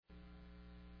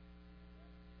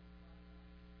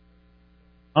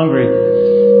Hungry.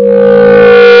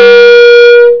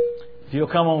 If you'll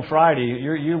come on Friday,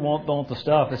 you won't want the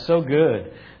stuff. It's so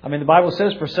good. I mean, the Bible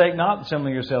says, forsake not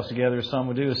assembling yourselves together as some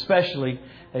would do, especially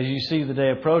as you see the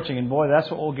day approaching. And boy,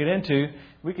 that's what we'll get into.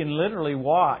 We can literally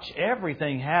watch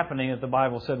everything happening that the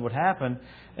Bible said would happen.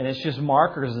 And it's just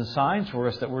markers and signs for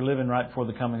us that we're living right before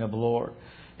the coming of the Lord.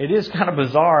 It is kind of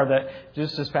bizarre that,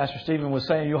 just as Pastor Stephen was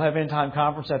saying, you'll have end-time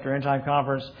conference after end-time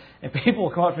conference, and people will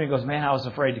come up to me and goes, man, I was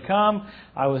afraid to come.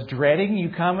 I was dreading you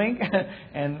coming.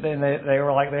 And then they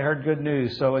were like, they heard good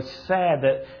news. So it's sad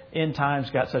that end times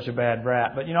got such a bad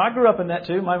rap. But, I grew up in that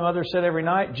too. My mother said every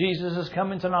night, Jesus is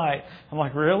coming tonight. I'm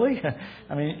like, really?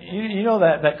 I mean, you know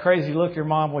that crazy look your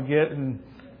mom would get in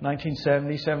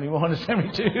 1970, 71, and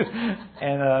 72.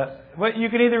 And but you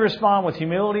can either respond with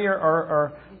humility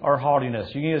or haughtiness.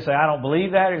 You can either say, I don't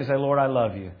believe that, or you can say, Lord, I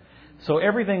love you. So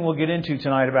everything we'll get into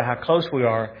tonight about how close we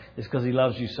are is because He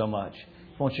loves you so much.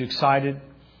 He wants you excited.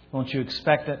 He wants you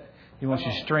expectant. He wants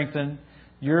you strengthened.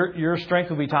 Your strength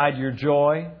will be tied to your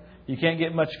joy. You can't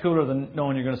get much cooler than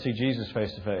knowing you're going to see Jesus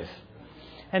face to face.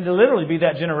 And to literally be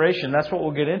that generation, that's what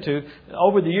we'll get into.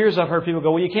 Over the years, I've heard people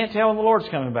go, well, you can't tell when the Lord's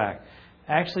coming back.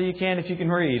 Actually, you can if you can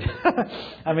read.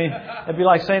 I mean, it'd be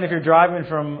like saying if you're driving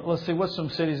from, let's see, what's some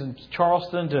cities in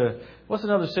Charleston to, what's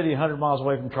another city 100 miles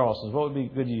away from Charleston? What would be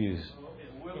good to use?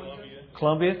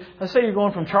 Columbia. Let's say you're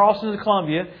going from Charleston to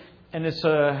Columbia, and it's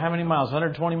how many miles?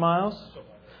 120 miles?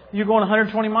 You're going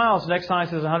 120 miles. Next sign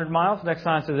says 100 miles. Next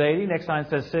sign says 80. Next sign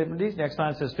says 70. Next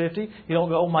sign says 50. You don't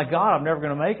go, oh my God, I'm never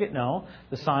going to make it. No,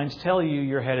 the signs tell you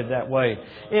you're headed that way.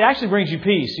 It actually brings you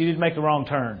peace. You didn't make the wrong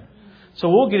turn. So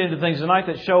we'll get into things tonight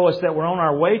that show us that we're on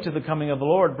our way to the coming of the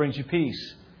Lord. It brings you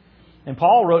peace. And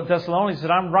Paul wrote in Thessalonians, he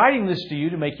said, I'm writing this to you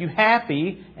to make you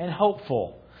happy and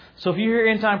hopeful. So if you hear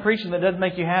end-time preaching that doesn't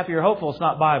make you happy or hopeful, it's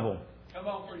not Bible. Come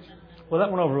on, preacher. Well, that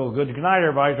went over real good. Good night,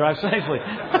 everybody. Drive safely.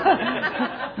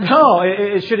 No,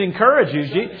 it should encourage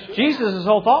you. Jesus'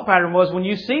 whole thought pattern was, when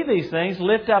you see these things,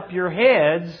 lift up your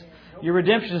heads. Your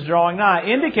redemption is drawing nigh,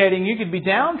 indicating you could be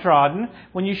downtrodden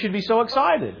when you should be so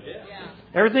excited.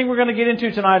 Everything we're going to get into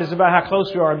tonight is about how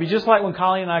close we are. It'd be just like when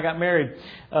Colleen and I got married.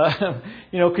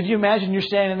 Could you imagine you're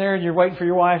standing there and you're waiting for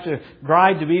your wife to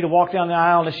walk down the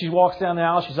aisle, and as she walks down the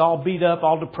aisle, she's all beat up,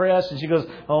 all depressed, and she goes,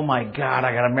 oh my God,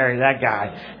 I got to marry that guy.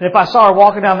 And if I saw her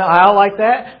walking down the aisle like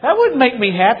that wouldn't make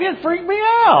me happy. It'd freak me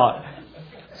out.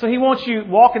 So He wants you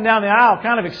walking down the aisle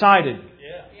kind of excited.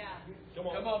 Come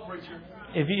on, preacher.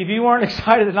 If you weren't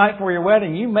excited the night before your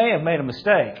wedding, you may have made a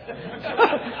mistake.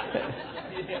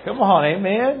 Come on,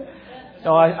 amen.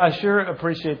 No, I sure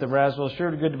appreciate the Braswell.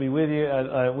 Sure good to be with you.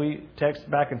 We text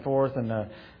back and forth, and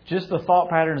just the thought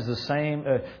pattern is the same.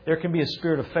 There can be a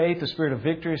spirit of faith, a spirit of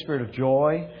victory, a spirit of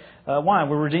joy. Why?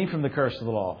 We're redeemed from the curse of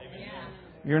the law.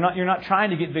 You're not trying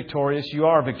to get victorious. You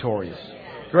are victorious.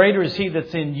 Greater is He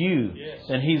that's in you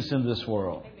than he that's in this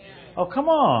world. Oh, come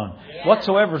on.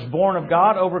 Whatsoever is born of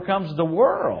God overcomes the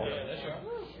world.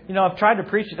 I've tried to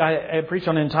preach it. I preach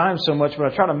on end times so much, but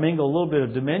I try to mingle a little bit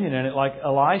of dominion in it, like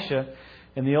Elisha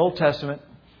in the Old Testament.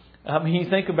 You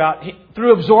think about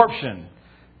through absorption.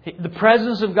 The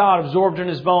presence of God absorbed in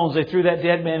his bones. They threw that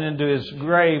dead man into his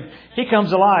grave. He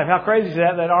comes alive. How crazy is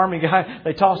that? That army guy,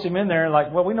 they tossed him in there and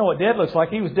like, well, we know what dead looks like.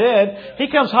 He was dead. He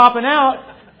comes hopping out,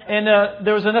 and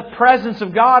there was enough presence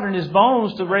of God in his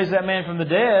bones to raise that man from the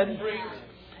dead.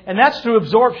 And that's through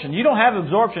absorption. You don't have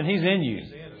absorption. He's in you.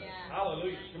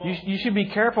 You should be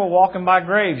careful walking by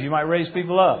graves. You might raise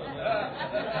people up.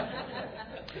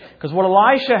 Because what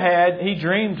Elisha had, he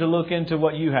dreamed to look into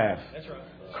what you have. That's right.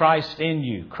 Christ in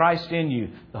you. Christ in you,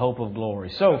 the hope of glory.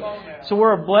 So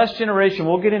we're a blessed generation.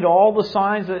 We'll get into all the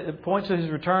signs that point to His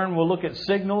return. We'll look at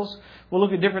signals. We'll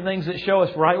look at different things that show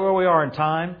us right where we are in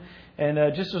time.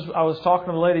 And just as I was talking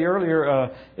to a lady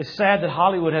earlier, it's sad that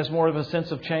Hollywood has more of a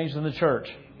sense of change than the church.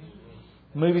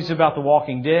 Movies about the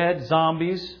Walking Dead,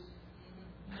 zombies.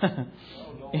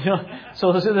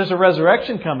 So there's a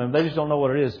resurrection coming. They just don't know what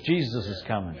it is. Jesus is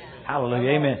coming. Hallelujah.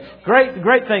 Amen.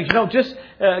 Great things. Just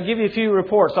give you a few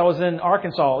reports. I was in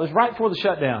Arkansas. It was right before the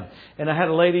shutdown. And I had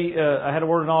a lady, I had a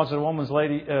word of knowledge that a woman's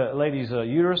lady's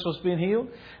uterus was being healed.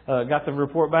 Got the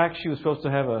report back. She was supposed to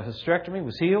have a hysterectomy,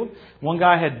 was healed. One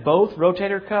guy had both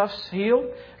rotator cuffs healed.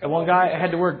 And one guy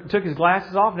took his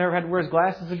glasses off, never had to wear his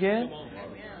glasses again.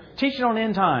 Teaching on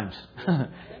end times.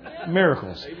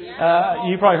 Miracles.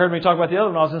 You probably heard me talk about the other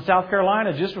one. I was in South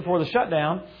Carolina just before the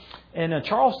shutdown in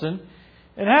Charleston.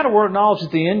 And I had a word of knowledge at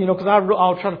the end, because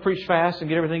I'll try to preach fast and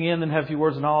get everything in, then have a few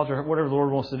words of knowledge, or whatever the Lord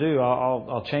wants to do.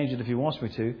 I'll change it if He wants me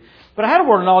to. But I had a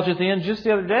word of knowledge at the end just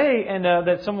the other day, and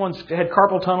that someone's had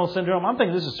carpal tunnel syndrome. I'm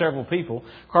thinking this is several people.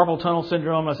 Carpal tunnel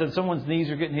syndrome. I said someone's knees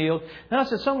are getting healed. Then I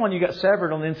said you got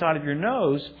severed on the inside of your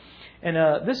nose.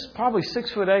 And this probably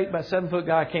 6'8", about 7 foot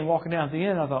guy came walking down at the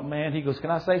end. I thought, man, he goes, can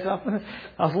I say something?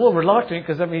 I was a little reluctant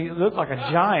because, he looked like a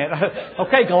giant.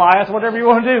 Okay, Goliath, whatever you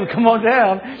want to do, come on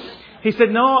down. He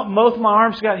said, no, both my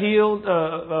arms got healed,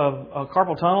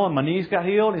 carpal tunnel, and my knees got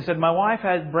healed. He said, my wife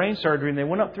had brain surgery, and they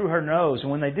went up through her nose. And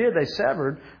when they did, they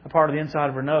severed a part of the inside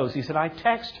of her nose. He said, I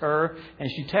texted her, and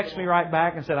she texted me right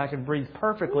back and said I could breathe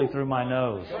perfectly through my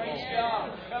nose.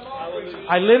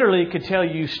 I literally could tell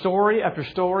you story after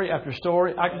story after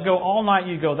story. I could go all night.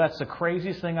 You go, that's the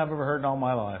craziest thing I've ever heard in all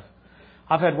my life.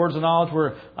 I've had words of knowledge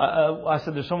where I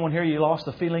said, there's someone here, you lost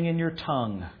the feeling in your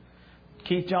tongue.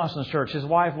 Keith Johnson's church, his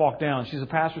wife walked down. She's a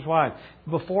pastor's wife.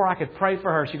 Before I could pray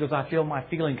for her, she goes, I feel my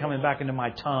feeling coming back into my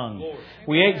tongue.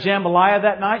 We ate jambalaya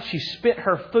that night. She spit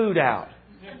her food out.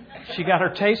 She got her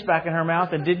taste back in her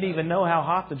mouth and didn't even know how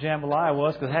hot the jambalaya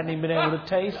was because hadn't even been able to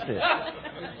taste it.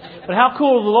 But how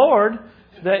cool is the Lord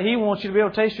that He wants you to be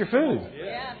able to taste your food?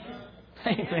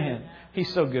 Amen.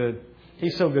 He's so good.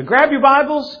 He's so good. Grab your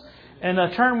Bibles and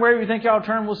turn wherever you think y'all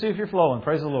turn. We'll see if you're flowing.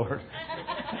 Praise the Lord.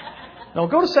 Now,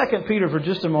 go to 2 Peter for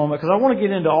just a moment because I want to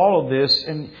get into all of this.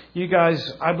 And you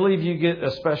guys, I believe you get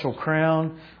a special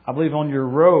crown. I believe on your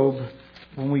robe,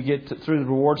 when we get through the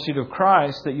reward seat of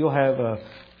Christ, that you'll have a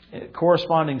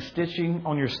corresponding stitching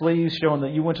on your sleeves showing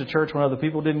that you went to church when other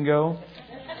people didn't go.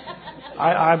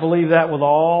 I believe that with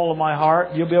all of my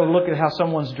heart. You'll be able to look at how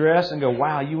someone's dressed and go,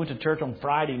 wow, you went to church on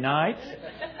Friday nights?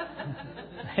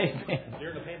 Amen.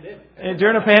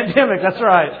 During a pandemic, that's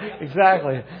right.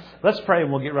 Exactly. Let's pray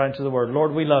and we'll get right into the Word.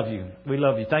 Lord, we love you. We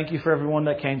love you. Thank you for everyone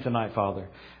that came tonight, Father.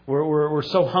 We're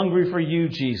so hungry for you,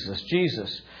 Jesus.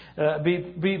 Jesus,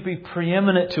 be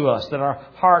preeminent to us, that our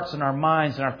hearts and our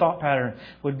minds and our thought pattern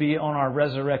would be on our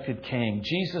resurrected King.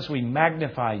 Jesus, we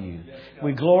magnify you.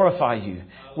 We glorify you.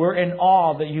 We're in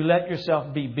awe that you let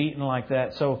yourself be beaten like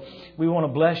that. So we want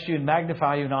to bless you and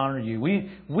magnify you and honor you.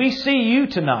 We see you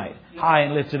tonight, high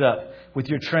and lifted up, with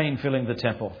your train filling the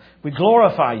temple. We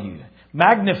glorify you,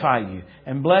 magnify you,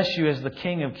 and bless you as the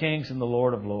King of Kings and the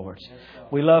Lord of Lords.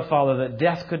 We love, Father, that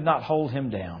death could not hold Him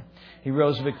down. He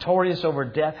rose victorious over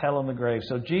death, hell, and the grave.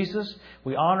 So, Jesus,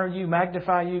 we honor you,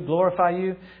 magnify you, glorify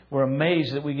you. We're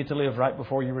amazed that we get to live right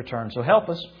before you return. So help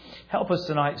us. Help us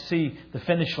tonight see the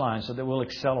finish line so that we'll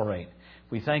accelerate.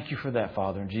 We thank you for that,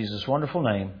 Father, in Jesus' wonderful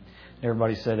name.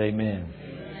 Everybody said amen.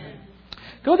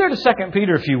 Go there to 2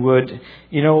 Peter if you would.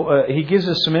 He gives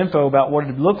us some info about what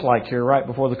it looked like here right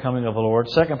before the coming of the Lord.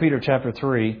 2 Peter chapter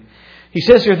 3. He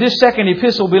says here, this second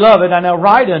epistle, beloved, I now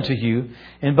write unto you,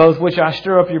 in both which I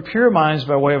stir up your pure minds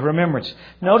by way of remembrance.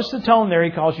 Notice the tone there. He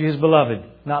calls you His beloved.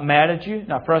 Not mad at you,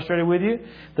 not frustrated with you.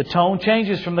 The tone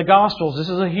changes from the Gospels. This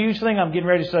is a huge thing I'm getting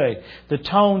ready to say. The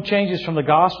tone changes from the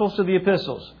Gospels to the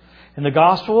epistles. In the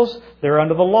Gospels, they're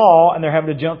under the law and they're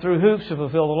having to jump through hoops to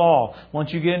fulfill the law.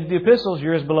 Once you get into the epistles,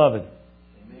 you're His beloved.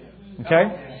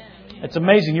 Okay? It's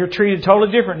amazing. You're treated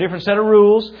totally different set of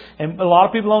rules. And a lot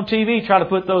of people on TV try to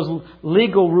put those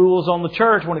legal rules on the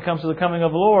church when it comes to the coming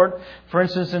of the Lord. For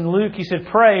instance, in Luke, He said,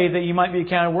 pray that you might be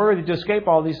accounted worthy to escape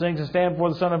all these things and stand before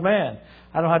the Son of Man.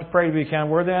 I don't have to pray to be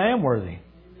accounted worthy. I am worthy.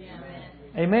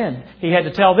 Amen. He had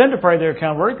to tell them to pray their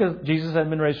account worthy because Jesus hadn't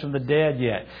been raised from the dead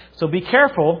yet. So be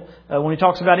careful when He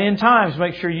talks about end times.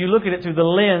 Make sure you look at it through the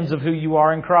lens of who you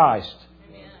are in Christ.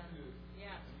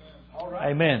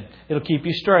 Amen. It'll keep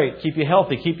you straight, keep you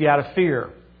healthy, keep you out of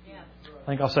fear. I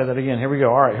think I'll say that again. Here we go.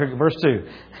 All right, here, verse 2.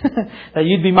 That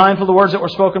you'd be mindful of the words that were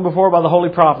spoken before by the holy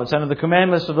prophets and of the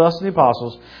commandments of us and the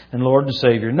apostles and Lord and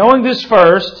Savior. Knowing this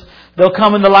first, there'll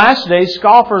come in the last days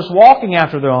scoffers walking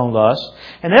after their own lusts,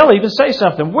 and they'll even say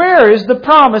something. Where is the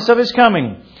promise of His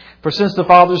coming? For since the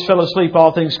fathers fell asleep,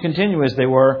 all things continue as they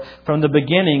were from the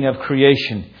beginning of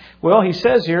creation. Well, he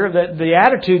says here that the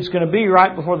attitude's going to be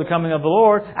right before the coming of the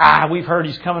Lord. We've heard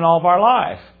He's coming all of our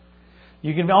life.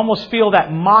 You can almost feel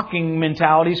that mocking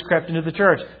mentality's crept into the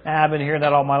church. I've been hearing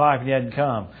that all my life and He hadn't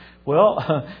come.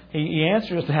 Well, he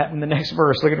answers that in the next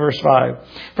verse. Look at verse 5.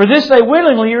 For this they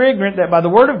willingly are ignorant that by the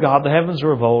word of God the heavens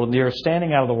were of old and the earth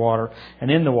standing out of the water and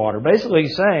in the water. Basically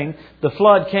he's saying the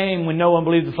flood came when no one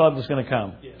believed the flood was going to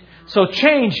come. So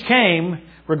change came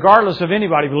regardless of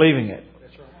anybody believing it.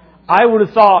 I would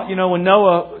have thought, when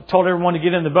Noah told everyone to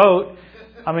get in the boat,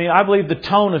 I believe the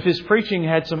tone of his preaching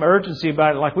had some urgency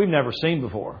about it like we've never seen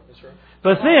before.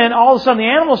 But then, all of a sudden, the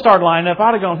animals started lining up.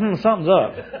 I'd have gone, something's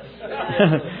up.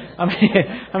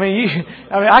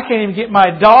 I can't even get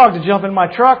my dog to jump in my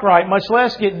truck right, much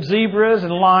less get zebras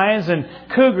and lions and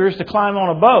cougars to climb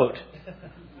on a boat.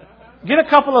 Get a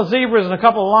couple of zebras and a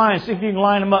couple of lions, see if you can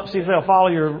line them up, see if they'll follow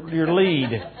your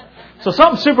lead. So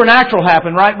something supernatural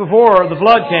happened right before the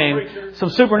flood came. Some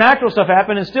supernatural stuff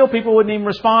happened, and still people wouldn't even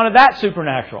respond to that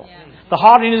supernatural. The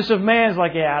haughtiness of man is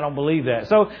like, I don't believe that.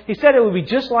 So he said it would be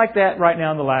just like that right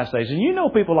now in the last days. And you know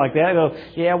people like that.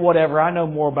 They go, whatever, I know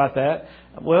more about that.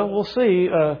 Well, we'll see.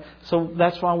 So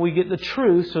that's why we get the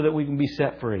truth so that we can be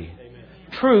set free. Amen.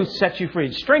 Truth sets you free.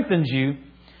 It strengthens you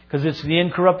because it's the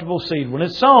incorruptible seed. When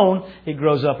it's sown, it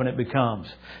grows up and it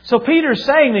becomes. So Peter's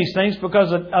saying these things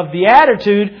because of the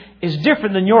attitude is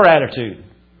different than your attitude.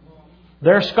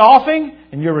 They're scoffing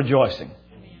and you're rejoicing.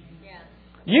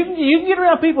 You can get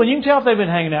around people and you can tell if they've been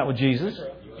hanging out with Jesus.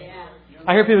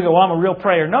 I hear people go, I'm a real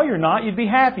prayer. No, you're not. You'd be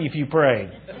happy if you prayed.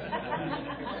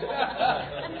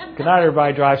 Good night,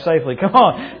 everybody. Drive safely. Come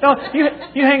on. No,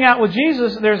 you hang out with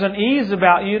Jesus, there's an ease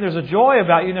about you, there's a joy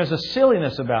about you, and there's a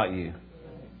silliness about you.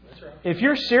 If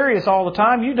you're serious all the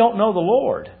time, you don't know the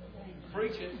Lord.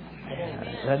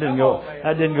 That didn't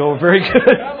go very good.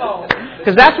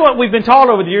 Because that's what we've been taught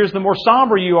over the years. The more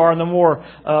somber you are, and the more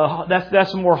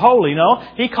that's the more holy. No,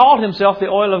 he called himself the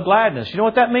oil of gladness. You know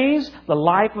what that means? The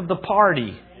life of the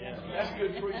party. That's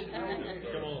good preaching.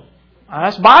 Come on.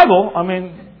 That's Bible.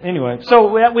 Anyway. So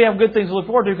we have good things to look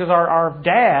forward to because our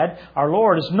Dad, our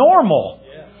Lord, is normal.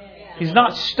 He's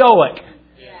not stoic.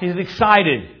 He's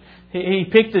excited. He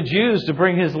picked the Jews to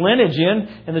bring his lineage in,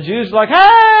 and the Jews were like,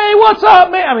 "Hey, what's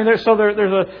up, man?"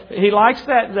 He likes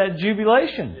that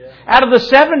jubilation. Out of the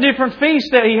 7 different feasts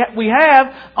that we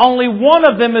have, only one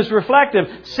of them is reflective.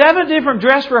 7 different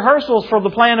dress rehearsals for the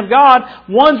plan of God.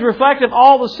 One's reflective.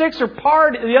 All the 6 are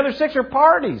the other 6 are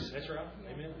parties. That's right.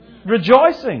 Amen.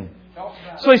 Rejoicing.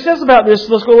 So he says about this.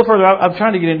 Let's go a little further. I'm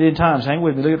trying to get into end times. Hang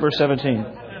with me. Look at verse 17.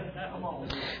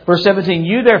 Verse 17,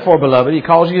 you therefore, beloved, he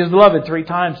calls you his beloved 3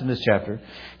 times in this chapter.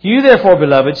 You therefore,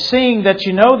 beloved, seeing that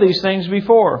you know these things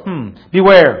before,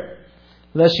 beware,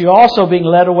 lest you also, being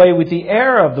led away with the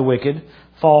error of the wicked,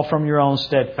 fall from your own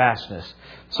steadfastness.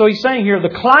 So he's saying here,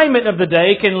 the climate of the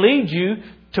day can lead you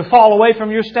to fall away from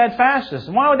your steadfastness.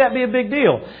 And why would that be a big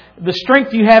deal? The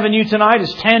strength you have in you tonight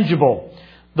is tangible.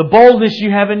 The boldness you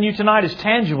have in you tonight is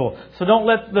tangible. So don't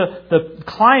let the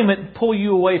climate pull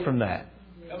you away from that.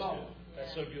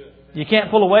 So good. You can't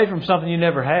pull away from something you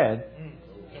never had.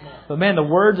 But man, the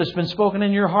words that's been spoken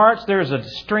in your hearts, there's a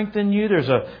strength in you, there's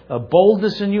a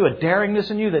boldness in you, a daringness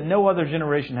in you that no other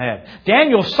generation had.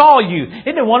 Daniel saw you.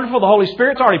 Isn't it wonderful? The Holy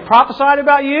Spirit's already prophesied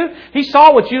about you. He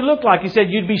saw what you looked like. He said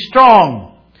you'd be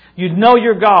strong. You'd know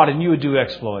your God and you would do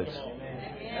exploits.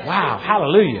 Wow,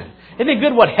 hallelujah. Isn't it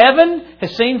good what heaven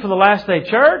has seen for the last day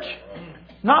church?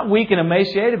 Not weak and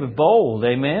emaciated, but bold.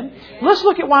 Amen. Let's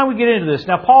look at why we get into this.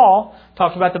 Now, Paul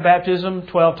talked about the baptism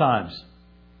 12 times.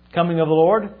 Coming of the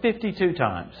Lord, 52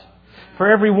 times.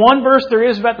 For every one verse there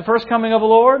is about the first coming of the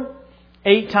Lord,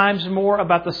 8 times more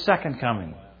about the second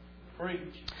coming.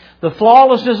 The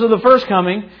flawlessness of the first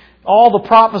coming, all the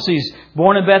prophecies,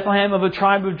 born in Bethlehem of a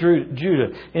tribe of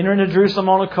Judah, enter into Jerusalem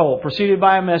on a colt, preceded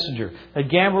by a messenger. They'd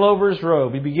gamble over his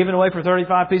robe. He'd be given away for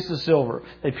 35 pieces of silver.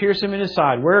 They'd pierce him in his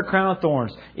side, wear a crown of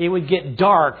thorns. It would get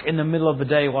dark in the middle of the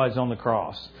day while he's on the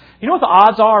cross. You know what the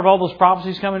odds are of all those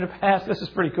prophecies coming to pass? This is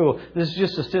pretty cool. This is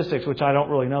just statistics, which I don't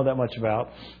really know that much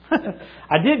about.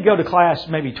 I did go to class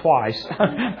maybe twice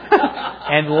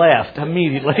and left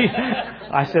immediately.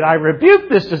 I said, I rebuke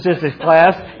this statistics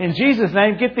class in Jesus'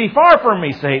 name. Get thee far from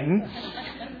me, Satan.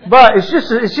 But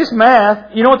it's just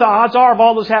math. You know what the odds are of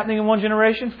all this happening in one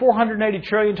generation? 480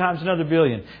 trillion times another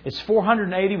billion. It's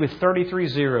 480 with 33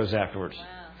 zeros afterwards.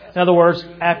 In other words,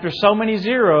 after so many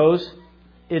zeros,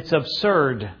 it's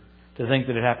absurd to think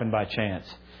that it happened by chance.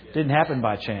 It didn't happen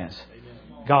by chance.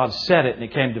 God said it and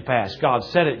it came to pass. God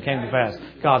said it and came to pass.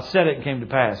 God said it and came to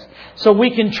pass. So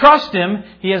we can trust Him.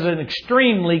 He has an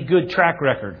extremely good track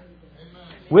record.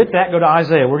 With that, go to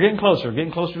Isaiah. We're getting closer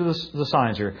to the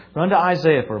signs here. Run to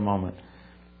Isaiah for a moment.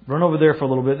 Run over there for a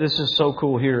little bit. This is so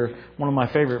cool here. One of my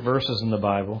favorite verses in the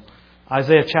Bible.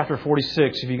 Isaiah chapter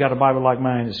 46. If you got a Bible like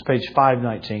mine, it's page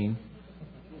 519.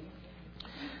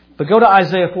 But go to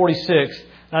Isaiah 46.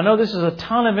 And I know this is a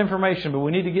ton of information, but we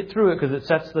need to get through it because it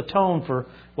sets the tone for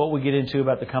what we get into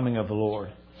about the coming of the Lord.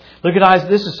 Look at Isaiah.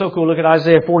 This is so cool. Look at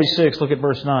Isaiah 46. Look at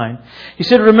verse 9. He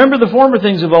said, remember the former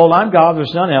things of old. I'm God,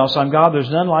 there's none else. I'm God, there's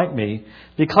none like me.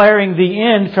 Declaring the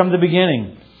end from the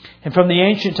beginning. And from the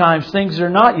ancient times, things that are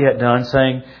not yet done,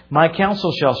 saying, my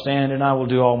counsel shall stand and I will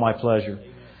do all my pleasure.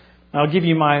 I'll give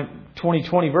you my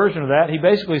 2020 version of that. He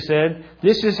basically said,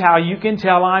 this is how you can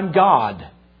tell I'm God.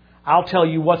 I'll tell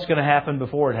you what's going to happen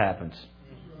before it happens.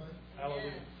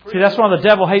 See, that's why the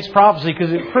devil hates prophecy,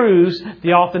 because it proves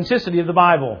the authenticity of the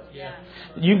Bible. Yeah.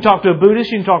 You can talk to a Buddhist,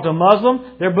 you can talk to a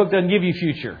Muslim, their book doesn't give you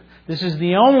future. This is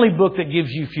the only book that gives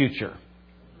you future.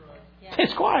 Yeah.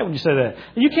 It's quiet when you say that.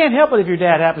 You can't help it if your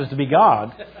dad happens to be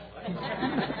God.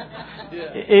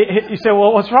 You say,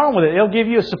 well, what's wrong with it? It'll give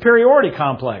you a superiority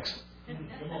complex.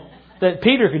 That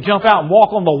Peter could jump out and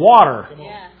walk on the water.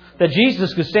 That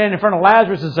Jesus could stand in front of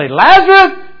Lazarus and say,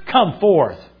 Lazarus, come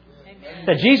forth.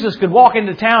 That Jesus could walk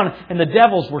into town and the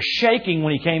devils were shaking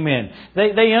when He came in.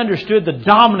 They understood the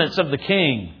dominance of the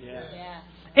King.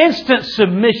 Instant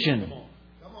submission.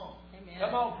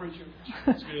 Come on, preacher.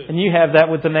 That's good. And you have that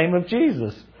with the name of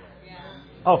Jesus.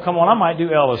 Oh, come on. I might do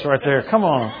Elvis right there. Come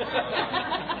on.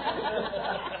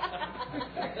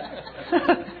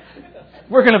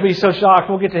 We're going to be so shocked.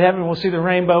 We'll get to heaven. We'll see the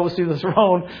rainbow. We'll see the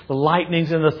throne, the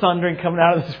lightnings and the thundering coming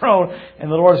out of the throne.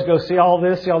 And the Lord's going to go, see all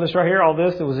this right here, all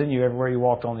this that was in you everywhere you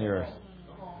walked on the earth.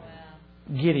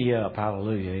 Giddy up.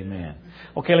 Hallelujah. Amen.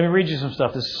 Okay, let me read you some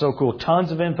stuff. This is so cool.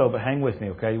 Tons of info, but hang with me.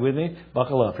 Okay, you with me?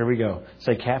 Buckle up. Here we go.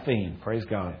 Say caffeine. Praise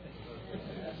God.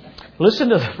 Listen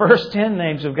to the first 10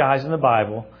 names of guys in the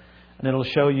Bible, and it'll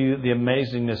show you the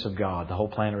amazingness of God, the whole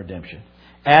plan of redemption.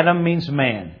 Adam means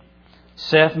man.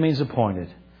 Seth means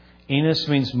appointed. Enos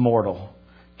means mortal.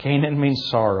 Canaan means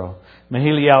sorrow.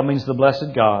 Mahiliel means the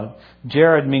blessed God.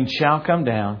 Jared means shall come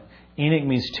down. Enoch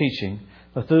means teaching.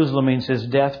 Methuselah means his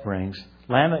death brings.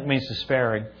 Lamech means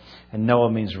despairing. And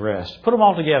Noah means rest. Put them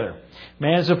all together.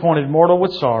 Man is appointed mortal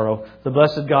with sorrow. The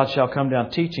blessed God shall come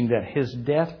down teaching that his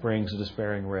death brings a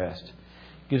despairing rest.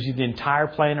 Gives you the entire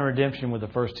plan of redemption with the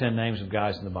first 10 names of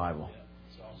guys in the Bible.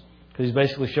 Because He's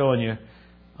basically showing you,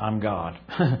 I'm God.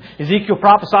 Ezekiel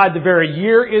prophesied the very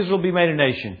year Israel will be made a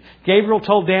nation. Gabriel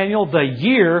told Daniel the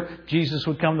year Jesus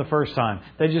would come the first time.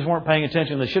 They just weren't paying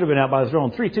attention. They should have been out by the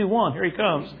throne. 3, 2, 1, here He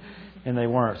comes. And they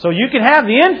weren't. So you can have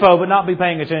the info but not be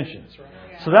paying attention.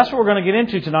 So that's what we're going to get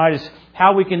into tonight, is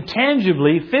how we can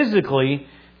tangibly, physically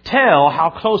tell how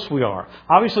close we are.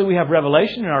 Obviously we have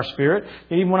revelation in our spirit.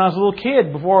 Even when I was a little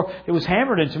kid, before it was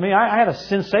hammered into me, I had a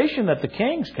sensation that the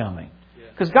King's coming.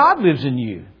 Because God lives in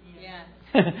you.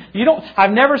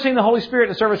 I've never seen the Holy Spirit in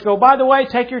the service go, by the way,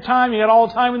 take your time. You got all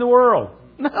the time in the world.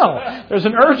 No. There's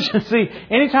an urgency.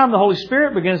 Anytime the Holy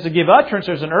Spirit begins to give utterance,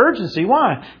 there's an urgency.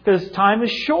 Why? Because time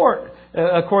is short.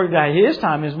 According to His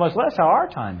time is much less how our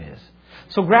time is.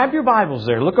 So grab your Bibles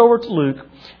there. Look over to Luke.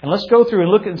 And let's go through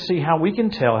and look and see how we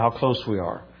can tell how close we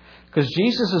are. Because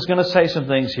Jesus is going to say some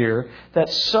things here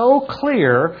that's so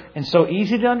clear and so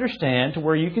easy to understand to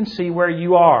where you can see where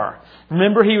you are.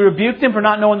 Remember, He rebuked them for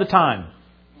not knowing the time.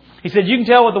 He said, you can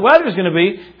tell what the weather is going to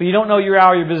be, but you don't know your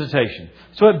hour of your visitation.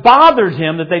 So it bothered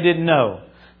Him that they didn't know.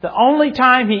 The only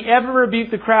time He ever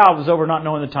rebuked the crowd was over not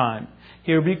knowing the time.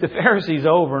 He rebuked the Pharisees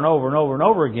over and over and over and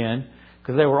over again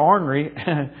because they were ornery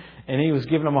and He was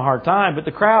giving them a hard time. But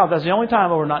the crowd, that's the only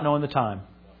time over not knowing the time.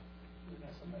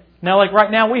 Now, like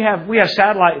right now, we have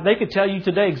satellite. They could tell you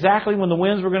today exactly when the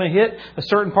winds were going to hit a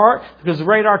certain part because the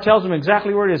radar tells them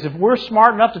exactly where it is. If we're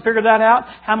smart enough to figure that out,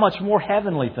 how much more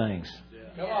heavenly things?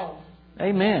 Come on.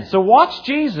 Amen. So watch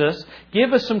Jesus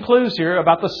give us some clues here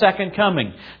about the second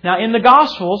coming. Now in the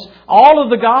Gospels, all of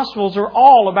the Gospels are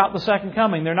all about the second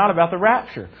coming. They're not about the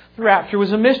rapture. The rapture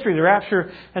was a mystery. The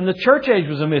rapture and the church age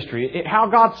was a mystery. How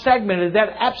God segmented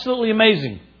that, absolutely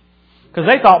amazing. Because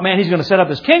they thought, man, He's going to set up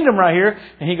His kingdom right here.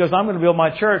 And He goes, I'm going to build my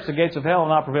church. The gates of hell will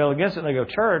not prevail against it. And they go,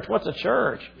 church? What's a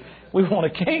church? We want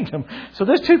a kingdom. So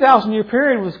this 2,000-year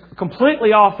period was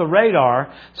completely off the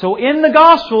radar. So in the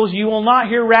Gospels, you will not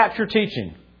hear rapture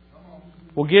teaching.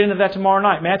 We'll get into that tomorrow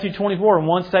night. Matthew 24, and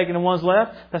one's taken and one's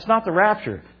left. That's not the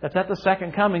rapture. That's at the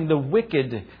second coming. The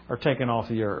wicked are taken off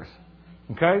the earth.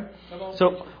 Okay?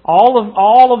 So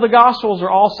all of the Gospels are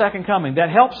all second coming. That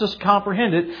helps us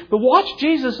comprehend it. But watch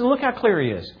Jesus and look how clear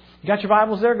He is. You got your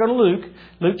Bibles there? Go to Luke.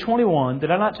 Luke 21. Did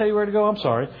I not tell you where to go? I'm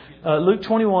sorry. Luke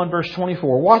 21, verse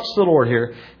 24. Watch the Lord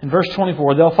here. In verse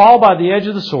 24. They'll fall by the edge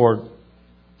of the sword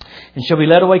and shall be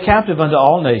led away captive unto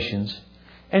all nations.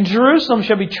 And Jerusalem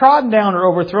shall be trodden down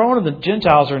or overthrown of the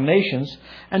Gentiles or nations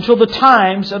until the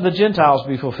times of the Gentiles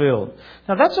be fulfilled.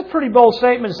 Now that's a pretty bold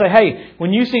statement to say, hey,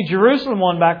 when you see Jerusalem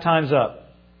won back, time's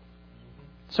up.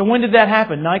 So when did that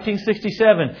happen?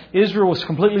 1967. Israel was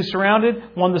completely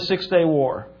surrounded, won the 6-day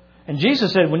war. And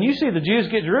Jesus said, when you see the Jews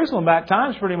get Jerusalem back,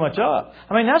 time's pretty much up.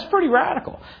 I mean, that's pretty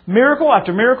radical. Miracle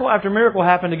after miracle after miracle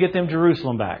happened to get them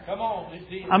Jerusalem back. Come on,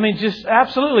 indeed. I mean, just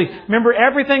absolutely. Remember,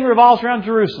 everything revolves around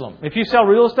Jerusalem. If you sell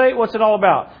real estate, what's it all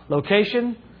about?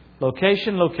 Location,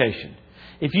 Location, location.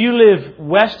 If you live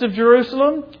west of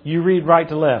Jerusalem, you read right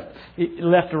to left.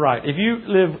 Left to right. If you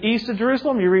live east of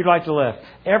Jerusalem, you read right to left.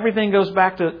 Everything goes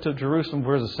back to Jerusalem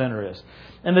where the center is.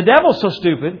 And the devil's so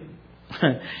stupid.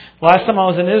 Last time I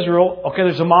was in Israel, okay,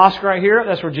 there's a mosque right here.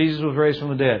 That's where Jesus was raised from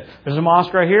the dead. There's a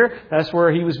mosque right here. That's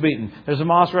where He was beaten. There's a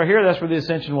mosque right here. That's where the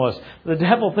ascension was. The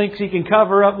devil thinks he can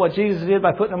cover up what Jesus did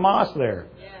by putting a mosque there.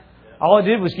 All it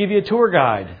did was give you a tour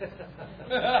guide.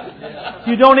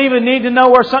 You don't even need to know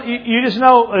where you just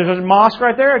know there's a mosque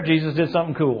right there. Jesus did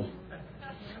something cool.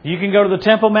 You can go to the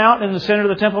Temple Mount. In the center of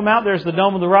the Temple Mount, there's the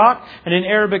Dome of the Rock. And in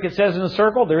Arabic, it says in a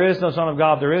circle, there is no Son of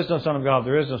God, there is no Son of God,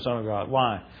 there is no Son of God.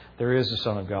 Why? There is the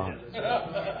Son of God.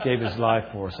 Gave His life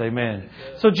for us. Amen.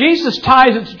 So Jesus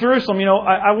ties it to Jerusalem. You know,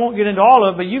 I won't get into all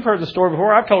of it, but you've heard the story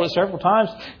before. I've told it several times.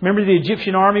 Remember the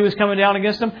Egyptian army was coming down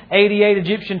against them? 88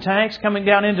 Egyptian tanks coming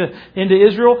down into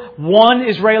Israel. One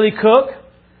Israeli cook.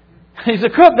 He's a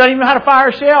cook, doesn't even know how to fire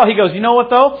a shell. He goes, you know what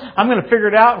though? I'm going to figure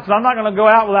it out because I'm not going to go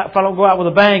out with that if I don't go out with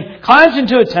a bang. Climbs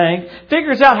into a tank,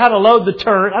 figures out how to load the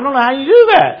turret. I don't know how you do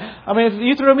that. I mean, if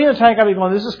you threw me in a tank, I'd be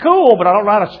going, this is cool, but I don't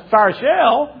know how to fire a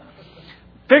shell.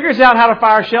 Figures out how to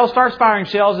fire a shell, starts firing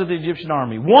shells at the Egyptian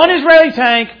army. One Israeli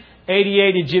tank,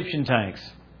 88 Egyptian tanks.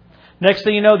 Next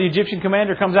thing you know, the Egyptian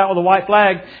commander comes out with a white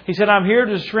flag. He said, I'm here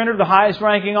to surrender the highest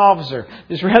ranking officer.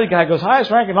 The Israeli guy goes, highest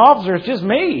ranking officer? It's just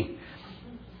me.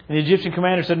 And the Egyptian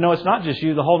commander said, no, it's not just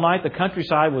you. The whole night the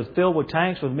countryside was filled with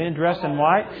tanks with men dressed in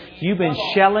white. You've been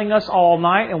shelling us all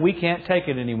night and we can't take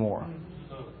it anymore.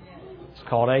 It's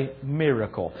called a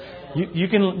miracle. You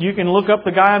can look up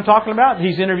the guy I'm talking about.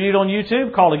 He's interviewed on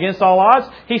YouTube called Against All Odds.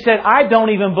 He said, I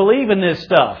don't even believe in this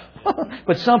stuff.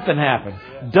 But something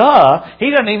happened. Duh.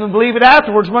 He doesn't even believe it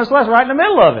afterwards, much less right in the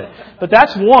middle of it. But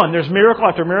that's one. There's miracle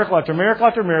after miracle after miracle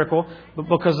after miracle but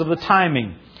because of the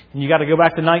timing. And you got to go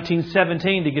back to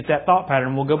 1917 to get that thought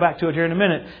pattern. We'll go back to it here in a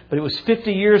minute. But it was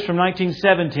 50 years from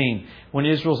 1917 when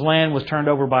Israel's land was turned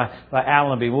over by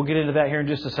Allenby. We'll get into that here in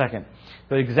just a second.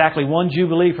 But exactly one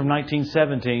Jubilee from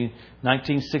 1917,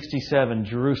 1967,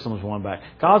 Jerusalem was won back.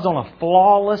 God's on a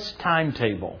flawless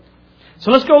timetable.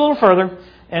 So let's go a little further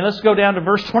and let's go down to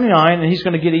verse 29 and He's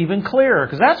going to get even clearer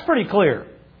because that's pretty clear.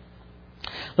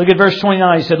 Look at verse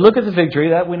 29. He said, look at the fig tree.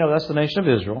 That we know that's the nation of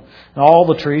Israel. And all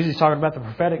the trees. He's talking about the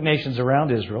prophetic nations around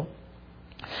Israel.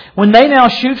 When they now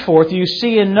shoot forth, you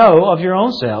see and know of your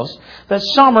own selves that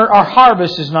summer or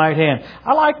harvest is nigh at hand.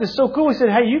 I like this. So cool. He said,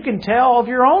 hey, you can tell of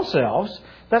your own selves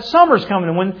that summer's coming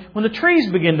and when the trees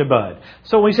begin to bud.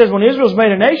 So when he says when Israel's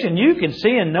made a nation, you can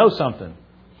see and know something.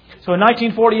 So in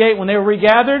 1948, when they were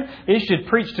regathered, it should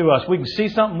preach to us. We can see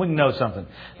something, we can know something.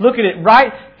 Look at it,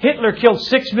 right? Hitler killed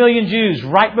 6 million Jews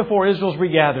right before Israel's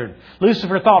regathered.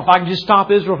 Lucifer thought, if I can just stop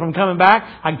Israel from coming back,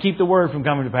 I can keep the word from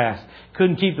coming to pass.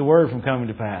 Couldn't keep the word from coming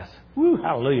to pass. Woo,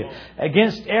 hallelujah.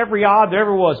 Against every odd there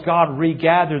ever was, God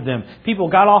regathered them. People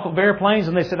got off of airplanes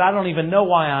and they said, I don't even know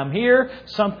why I'm here.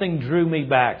 Something drew me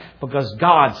back because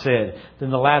God said, in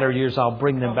the latter years I'll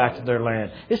bring them back to their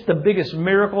land. It's the biggest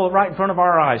miracle right in front of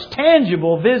our eyes.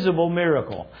 Tangible, visible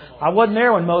miracle. I wasn't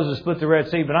there when Moses split the Red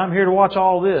Sea, but I'm here to watch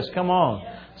all this. Come on.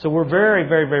 So we're very,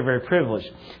 very, very, very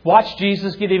privileged. Watch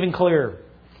Jesus get even clearer.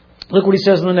 Look what He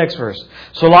says in the next verse.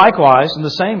 So likewise, in the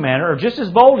same manner, or just as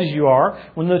bold as you are,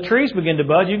 when the trees begin to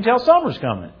bud, you can tell summer's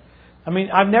coming. I mean,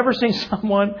 I've never seen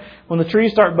someone, when the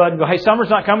trees start budding, go, hey, summer's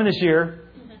not coming this year.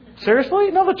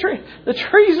 Seriously? No, the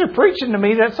trees are preaching to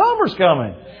me that summer's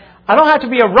coming. I don't have to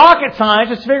be a rocket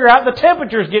scientist to figure out the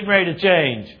temperature's getting ready to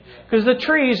change. Because the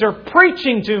trees are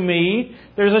preaching to me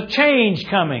there's a change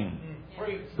coming.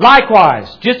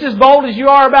 Likewise, just as bold as you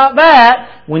are about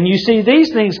that, when you see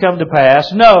these things come to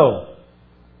pass, know.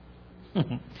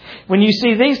 When you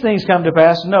see these things come to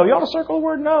pass, know. You ought to circle the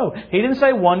word know. He didn't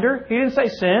say wonder. He didn't say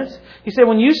sense. He said,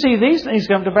 when you see these things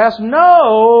come to pass,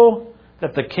 know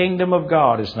that the kingdom of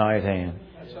God is nigh at hand.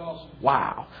 That's awesome.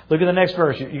 Wow. Look at the next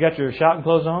verse. You got your shouting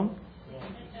clothes on?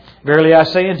 Verily I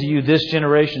say unto you, this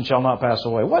generation shall not pass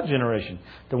away. What generation?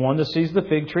 The one that sees the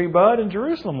fig tree bud and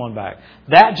Jerusalem won back.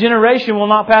 That generation will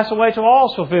not pass away till all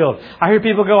is fulfilled. I hear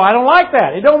people go, I don't like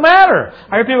that. It don't matter.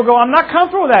 I hear people go, I'm not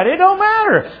comfortable with that. It don't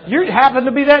matter. You happen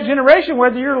to be that generation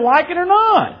whether you like it or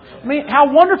not. I mean,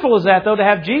 how wonderful is that though to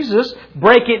have Jesus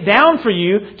break it down for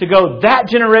you to go, that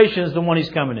generation is the one He's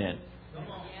coming in.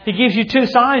 He gives you 2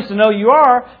 signs to know you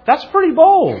are. That's pretty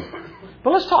bold.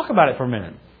 But let's talk about it for a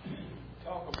minute.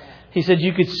 He said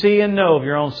you could see and know of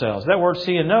your own selves. That word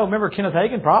see and know, remember Kenneth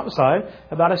Hagin prophesied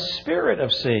about a spirit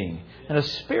of seeing and a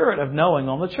spirit of knowing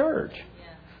on the church.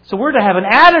 So we're to have an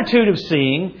attitude of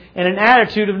seeing and an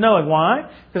attitude of knowing.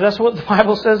 Why? Because that's what the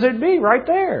Bible says it'd be right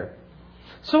there.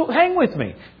 So hang with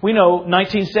me. We know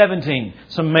 1917,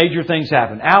 some major things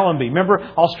happened. Allenby, remember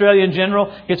Australian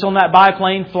general, gets on that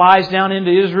biplane, flies down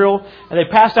into Israel, and they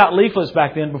passed out leaflets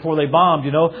back then before they bombed,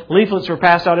 you know. Leaflets were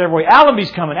passed out everywhere. Allenby's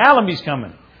coming, Allenby's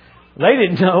coming. They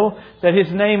didn't know that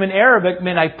his name in Arabic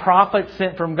meant a prophet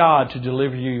sent from God to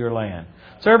deliver you your land.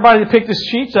 So everybody that picked the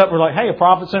sheets up were like, hey, a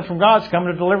prophet sent from God is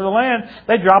coming to deliver the land.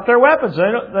 They dropped their weapons.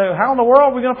 How in the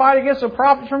world are we going to fight against a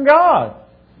prophet from God?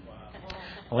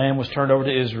 The land was turned over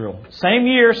to Israel. Same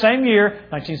year.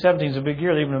 1917 is a big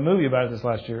year. They even a movie about it this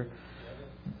last year.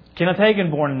 Kenneth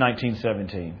Hagin born in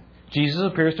 1917. Jesus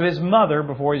appears to his mother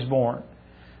before he's born.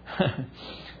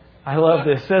 I love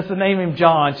this. Says to name him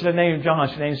John. She doesn't name him John.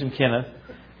 She names him Kenneth.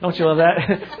 Don't you love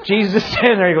that? Jesus is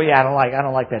standing there. You go, yeah, I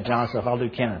don't like that John stuff. I'll do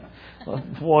Kenneth.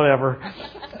 Whatever.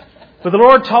 But the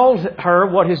Lord told her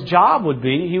what his job would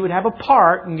be. He would have a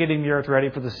part in getting the earth ready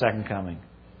for the second coming.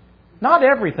 Not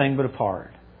everything, but a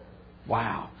part.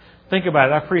 Wow. Think about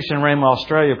it. I preached in Rhema,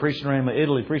 Australia, preached in Rhema,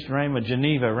 Italy, preached in Rhema,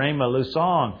 Geneva, Rhema,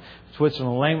 Lausanne,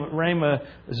 Switzerland, Rhema,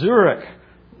 Zurich,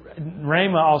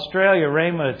 Rhema, Australia,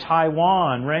 Rhema,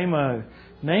 Taiwan, Rhema.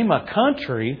 Name a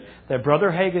country that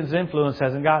Brother Hagin's influence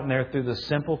hasn't gotten there through the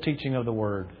simple teaching of the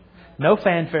Word. No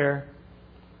fanfare.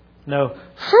 No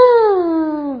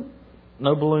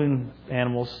balloon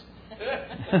animals.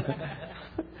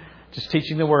 Just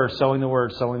teaching the Word, sowing the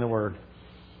Word, sowing the Word.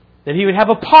 That he would have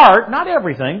a part, not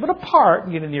everything, but a part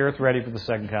in getting the earth ready for the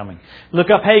second coming. Look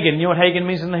up Hagin. You know what Hagin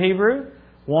means in the Hebrew?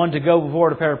 One, to go before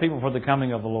to prepare people for the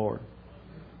coming of the Lord.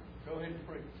 Go ahead and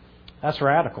preach. That's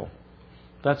radical.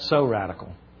 That's so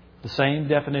radical. The same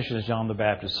definition as John the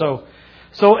Baptist.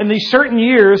 So in these certain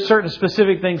years, certain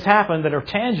specific things happen that are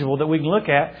tangible that we can look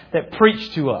at that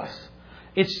preach to us.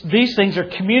 These things are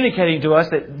communicating to us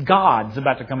that God's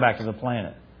about to come back to the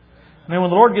planet. I mean,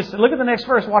 when the Lord gets... Look at the next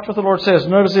verse. Watch what the Lord says.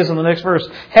 Notice this in the next verse.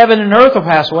 Heaven and earth will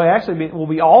pass away. Actually, will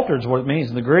be altered is what it means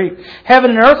in the Greek. Heaven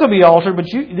and earth will be altered, but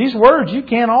these words you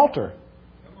can't alter.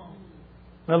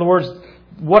 In other words,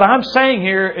 what I'm saying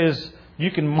here is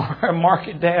you can mark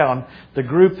it down. The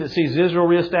group that sees Israel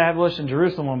reestablished and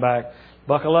Jerusalem went back.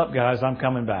 Buckle up, guys. I'm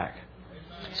coming back.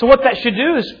 So what that should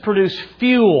do is produce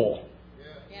fuel.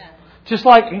 Just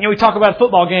like, we talk about a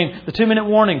football game, the 2-minute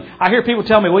warning. I hear people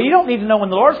tell me, well, you don't need to know when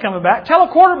the Lord's coming back. Tell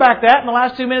a quarterback that in the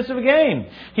last 2 minutes of a game.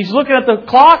 He's looking at the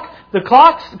clock,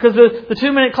 because the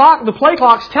 2-minute clock, the play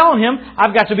clock's telling him,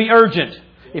 I've got to be urgent.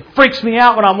 It freaks me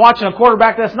out when I'm watching a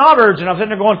quarterback that's not urgent. I'm sitting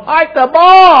there going, hike the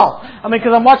ball!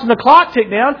 Because I'm watching the clock tick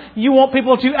down. You want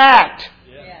people to act.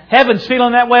 Yeah. Heaven's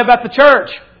feeling that way about the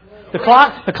church. The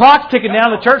clock's ticking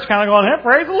down. The church kind of going, hey,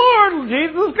 praise the Lord,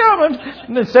 Jesus is coming.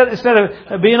 And instead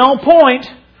of being on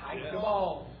point,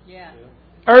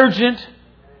 urgent.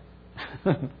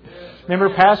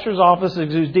 Remember, pastor's office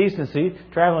exudes decency.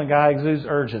 Traveling guy exudes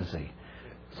urgency.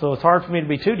 So it's hard for me to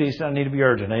be too decent. I need to be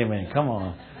urgent. Amen. Come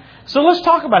on. So let's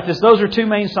talk about this. Those are two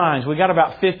main signs. We got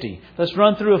about 50. Let's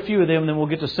run through a few of them, and then we'll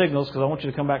get to signals, because I want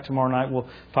you to come back tomorrow night. We'll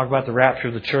talk about the rapture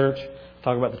of the church.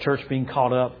 Talk about the church being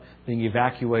caught up, being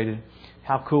evacuated.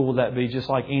 How cool would that be? Just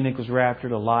like Enoch was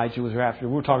raptured, Elijah was raptured.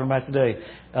 We're talking about today.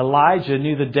 Elijah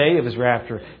knew the day of his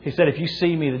rapture. He said, if you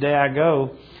see me the day I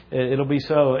go, it'll be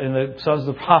so. And the sons of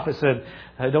the prophet said,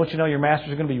 don't you know your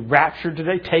master's going to be raptured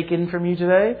today, taken from you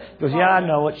today? He goes, yeah, I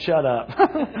know it. Shut up.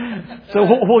 So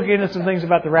we'll get into some things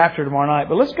about the rapture tomorrow night.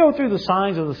 But let's go through the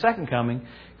signs of the second coming,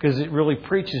 because it really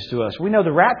preaches to us. We know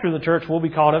the rapture of the church will be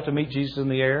caught up to meet Jesus in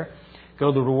the air.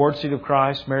 Go to the reward seat of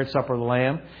Christ, marriage supper of the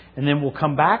Lamb, and then we'll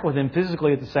come back with Him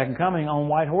physically at the second coming on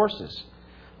white horses.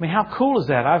 I mean, how cool is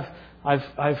that?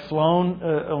 I've flown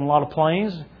on a lot of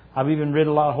planes. I've even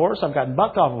ridden a lot of horses. I've gotten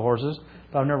bucked off of horses,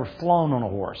 but I've never flown on a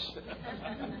horse.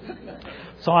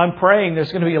 So I'm praying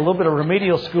there's going to be a little bit of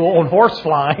remedial school on horse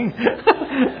flying.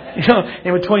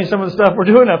 In between some of the stuff we're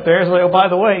doing up there. It's like, oh, by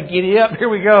the way, giddy up, here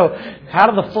we go. How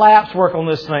do the flaps work on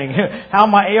this thing? How are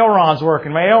my ailerons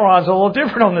working? My ailerons are a little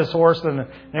different on this horse than an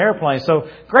airplane. So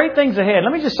great things ahead.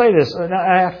 Let me just say this.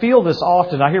 I feel this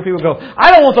often. I hear people go,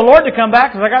 I don't want the Lord to come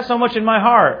back because I got so much in my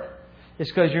heart.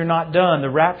 It's because you're not done. The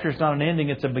rapture is not an ending.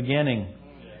 It's a beginning.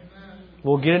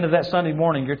 We'll get into that Sunday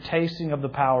morning. You're tasting of the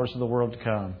powers of the world to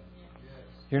come.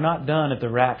 You're not done at the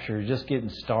rapture. You're just getting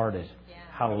started.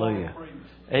 Hallelujah.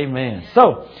 Amen.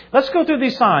 So, let's go through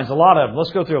these signs. A lot of them.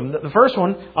 Let's go through them. The first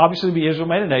one, obviously, will be Israel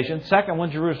made a nation. Second one,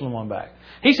 Jerusalem won back.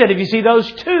 He said, if you see those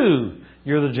two,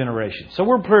 you're the generation. So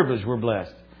we're privileged. We're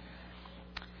blessed.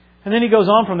 And then he goes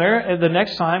on from there. The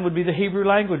next sign would be the Hebrew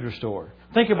language restored.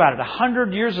 Think about it.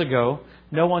 100 years ago,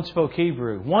 no one spoke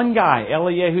Hebrew. One guy,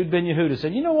 Eliyahu ben Yehuda,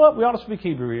 said, you know what? We ought to speak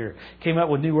Hebrew here. Came up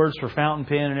with new words for fountain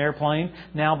pen and airplane.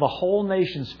 Now the whole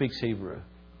nation speaks Hebrew.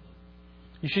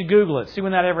 You should Google it. See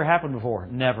when that ever happened before.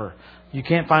 Never. You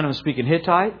can't find them speaking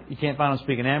Hittite. You can't find them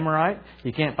speaking Amorite.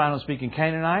 You can't find them speaking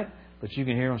Canaanite. But you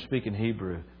can hear them speaking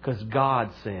Hebrew. Because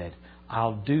God said,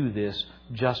 I'll do this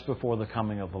just before the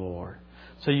coming of the Lord.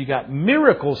 So you got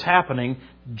miracles happening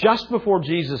just before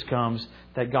Jesus comes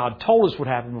that God told us would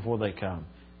happen before they come.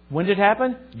 When did it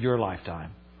happen? Your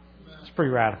lifetime. It's pretty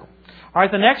radical. All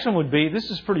right, the next one would be, this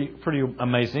is pretty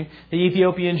amazing, the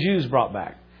Ethiopian Jews brought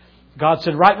back. God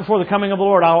said, right before the coming of the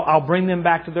Lord, I'll bring them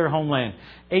back to their homeland.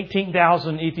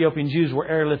 18,000 Ethiopian Jews were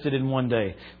airlifted in one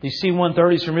day. These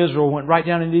C-130s from Israel went right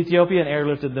down into Ethiopia and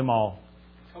airlifted them all.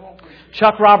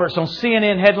 Chuck Roberts on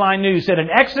CNN Headline News said, an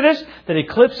Exodus that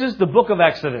eclipses the book of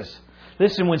Exodus.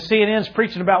 Listen, when CNN's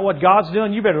preaching about what God's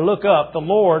doing, you better look up. The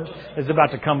Lord is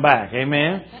about to come back.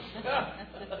 Amen?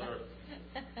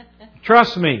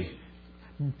 Trust me.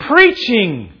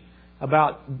 Preaching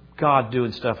about God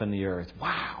doing stuff in the earth.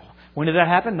 Wow. When did that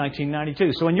happen?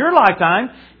 1992. So in your lifetime,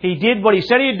 He did what He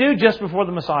said He'd do just before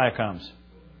the Messiah comes.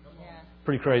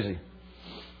 Pretty crazy.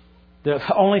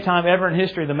 The only time ever in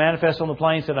history the manifest on the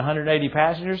plane said 180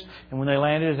 passengers, and when they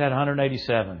landed it had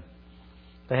 187.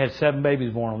 They had 7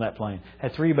 babies born on that plane.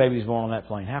 Had 3 babies born on that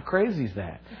plane. How crazy is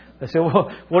that? They said,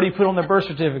 well, what do you put on their birth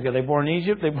certificate? They born in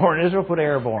Egypt, they born in Israel, put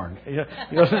airborne. You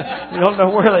don't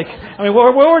know where they... I mean,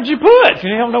 where would you put?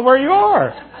 You don't know where you are.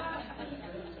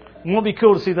 It won't be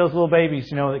cool to see those little babies,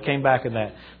 that came back in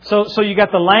that. So you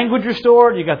got the language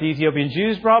restored. You got the Ethiopian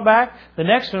Jews brought back. The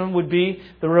next one would be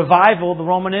the revival of the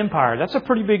Roman Empire. That's a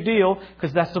pretty big deal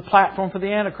because that's the platform for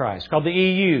the Antichrist, called the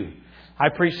EU. I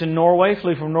preached in Norway,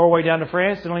 flew from Norway down to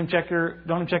France. Don't even check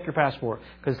your passport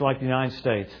because it's like the United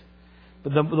States.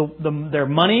 But their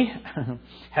money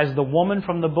has the woman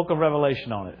from the book of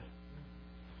Revelation on it.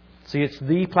 See, it's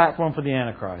the platform for the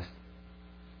Antichrist.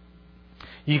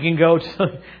 You can go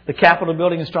to the Capitol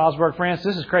building in Strasbourg, France.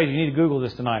 This is crazy. You need to Google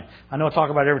this tonight. I know I talk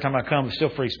about it every time I come. It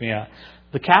still freaks me out.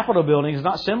 The Capitol building is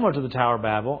not similar to the Tower of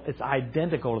Babel. It's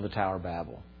identical to the Tower of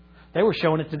Babel. They were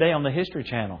showing it today on the History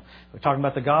Channel. We're talking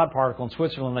about the God particle in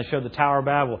Switzerland. They showed the Tower of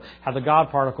Babel. How the God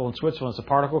particle in Switzerland is a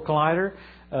particle collider.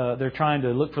 They're trying to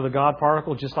look for the God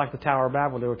particle just like the Tower of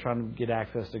Babel. They were trying to get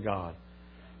access to God.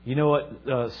 You know what?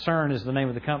 CERN is the name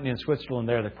of the company in Switzerland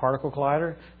there, the particle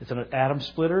collider. It's an atom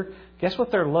splitter. Guess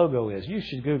what their logo is? You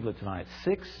should Google it tonight.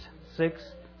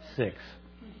 666.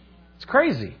 It's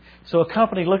crazy. So a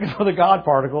company looking for the God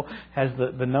particle has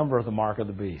the number of the mark of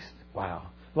the beast. Wow.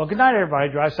 Well, good night, everybody.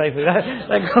 Drive safely.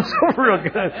 That goes over real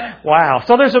good. Wow.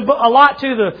 So there's a lot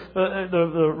to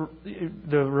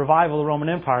the revival of the Roman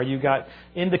Empire. You got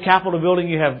in the Capitol building,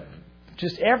 you have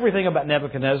just everything about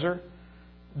Nebuchadnezzar.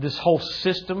 This whole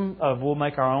system of we'll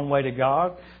make our own way to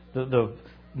God. The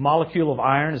molecule of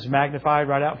iron is magnified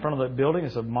right out in front of the building.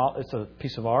 It's a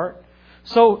piece of art.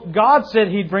 So God said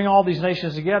He'd bring all these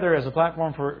nations together as a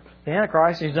platform for the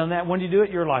Antichrist. He's done that. When do you do it?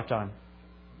 Your lifetime.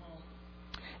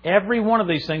 Every one of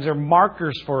these things are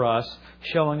markers for us,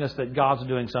 showing us that God's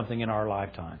doing something in our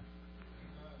lifetime.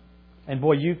 And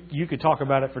boy, you could talk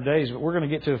about it for days, but we're going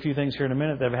to get to a few things here in a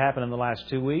minute that have happened in the last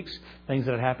 2 weeks, things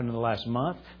that have happened in the last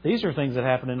month. These are things that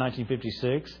happened in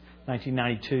 1956,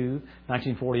 1992,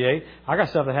 1948. I got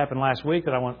stuff that happened last week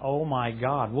that I went, oh my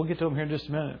God. We'll get to them here in just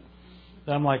a minute.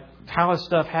 And I'm like, how is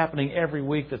stuff happening every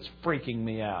week that's freaking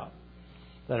me out?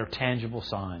 That are tangible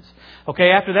signs. Okay,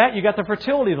 after that, you got the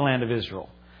fertility of the land of Israel.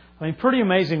 I mean, pretty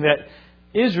amazing that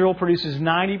Israel produces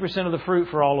 90% of the fruit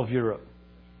for all of Europe.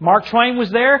 Mark Twain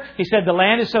was there. He said the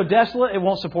land is so desolate it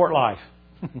won't support life.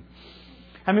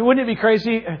 I mean, wouldn't it be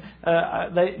crazy?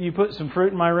 You put some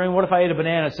fruit in my room. What if I ate a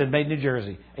banana that said made in New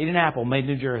Jersey? Eat an apple, made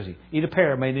in New Jersey. Eat a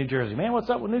pear, made in New Jersey. Man,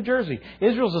 what's up with New Jersey?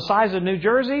 Israel's the size of New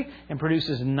Jersey and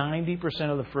produces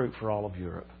 90% of the fruit for all of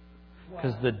Europe.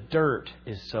 Because the dirt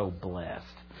is so blessed.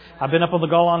 I've been up on the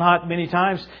Golan Heights many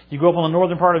times. You go up on the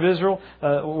northern part of Israel,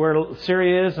 where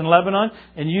Syria is and Lebanon,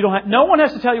 and no one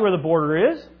has to tell you where the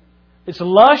border is. It's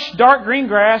lush, dark green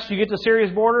grass. You get to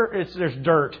Syria's border, there's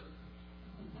dirt.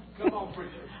 Come on, preacher.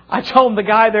 I told the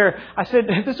guy there, I said,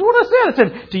 this is what I said. I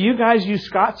said, do you guys use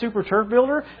Scott Super Turf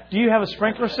Builder? Do you have a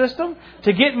sprinkler system?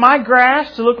 To get my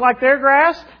grass to look like their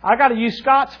grass, I got to use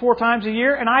Scott's 4 times a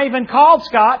year. And I even called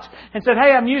Scott's and said,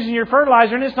 hey, I'm using your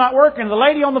fertilizer and it's not working. The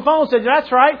lady on the phone said,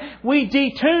 that's right. We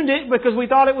detuned it because we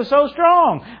thought it was so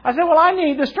strong. I said, well, I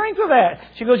need the strength of that.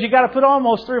 She goes, you got to put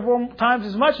almost 3 or 4 times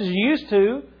as much as you used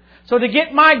to. So to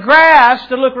get my grass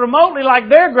to look remotely like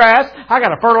their grass, I got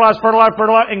to fertilize,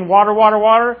 and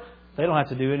water. They don't have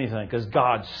to do anything because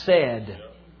God said,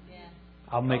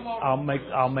 "I'll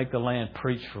make the land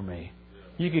preach for me."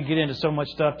 You could get into so much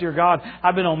stuff. Dear God,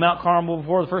 I've been on Mount Carmel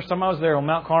before. The first time I was there on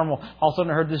Mount Carmel, all of a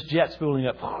sudden I heard this jet spooling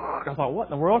up. I thought, what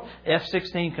in the world?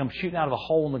 F-16 comes shooting out of a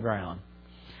hole in the ground.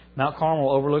 Mount Carmel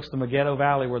overlooks the Megiddo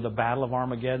Valley where the Battle of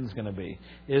Armageddon is going to be.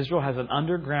 Israel has an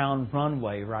underground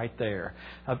runway right there.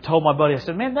 I told my buddy, I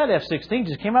said, man, that F-16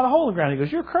 just came out of the hole in the ground. He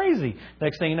goes, you're crazy.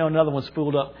 Next thing you know, another one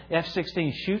spooled up.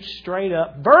 F-16 shoots straight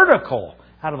up, vertical,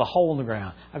 out of the hole in the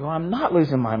ground. I go, I'm not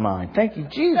losing my mind. Thank you,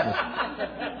 Jesus.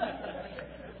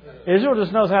 Israel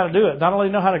just knows how to do it. Not only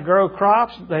know how to grow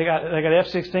crops, they got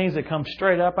F-16s that come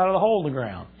straight up out of the hole in the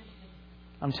ground.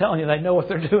 I'm telling you, they know what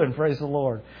they're doing. Praise the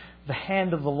Lord. The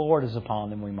hand of the Lord is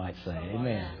upon them, we might say.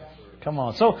 Amen. Come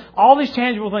on. So all these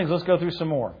tangible things, let's go through some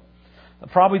more.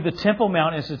 Probably the Temple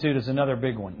Mount Institute is another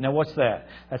big one. Now, what's that?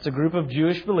 That's a group of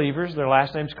Jewish believers. Their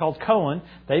last name's called Cohen.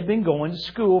 They've been going to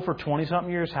school for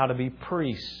 20-something years how to be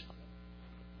priests.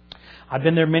 I've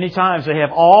been there many times. They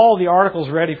have all the articles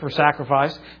ready for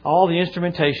sacrifice, all the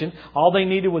instrumentation. All they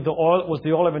needed was the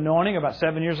oil of anointing. About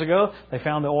 7 years ago, they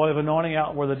found the oil of anointing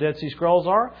out where the Dead Sea Scrolls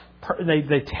are.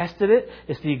 They tested it.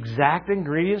 It's the exact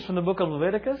ingredients from the book of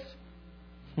Leviticus.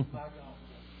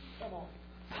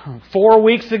 4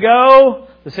 weeks ago,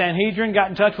 the Sanhedrin got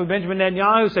in touch with Benjamin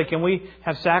Netanyahu and said, can we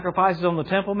have sacrifices on the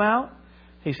Temple Mount?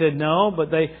 He said no, but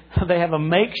they have a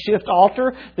makeshift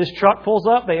altar. This truck pulls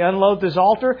up, they unload this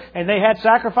altar, and they had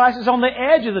sacrifices on the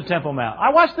edge of the Temple Mount.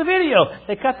 I watched the video.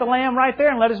 They cut the lamb right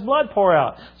there and let his blood pour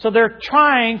out. So they're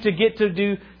trying to get to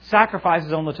do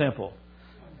sacrifices on the temple.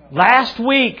 Last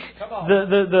week,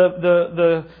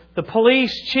 the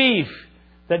police chief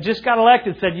that just got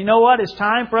elected said, you know what? It's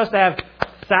time for us to have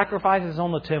sacrifices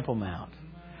on the Temple Mount.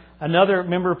 Another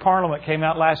member of Parliament came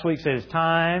out last week and said it's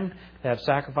time to have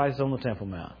sacrifices on the Temple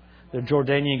Mount. The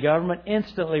Jordanian government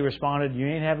instantly responded, you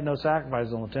ain't having no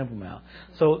sacrifices on the Temple Mount.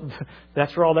 So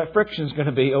that's where all that friction is going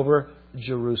to be over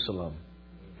Jerusalem.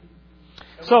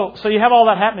 So you have all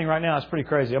that happening right now. It's pretty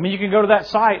crazy. I mean, you can go to that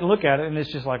site and look at it and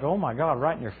it's just like, oh my God,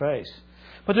 right in your face.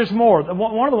 But there's more.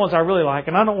 One of the ones I really like,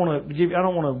 and I don't want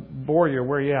to bore you or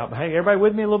wear you out. But hey, everybody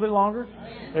with me a little bit longer?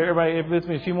 Everybody with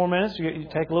me a few more minutes? You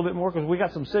take a little bit more because we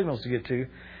got some signals to get to.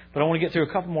 But I want to get through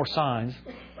a couple more signs.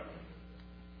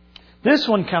 This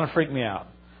one kind of freaked me out.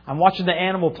 I'm watching the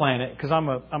Animal Planet because I'm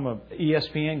a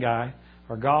ESPN guy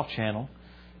or Golf Channel,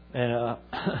 and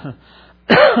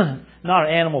not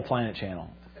an Animal Planet channel.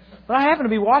 But I happened to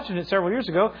be watching it several years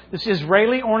ago. This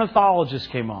Israeli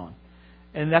ornithologist came on.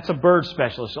 And that's a bird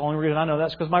specialist. The only reason I know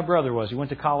that's because my brother was. He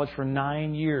went to college for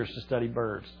 9 years to study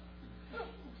birds.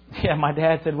 Yeah, my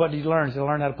dad said, what did you learn? He said, I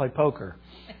learned how to play poker.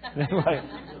 Anyway,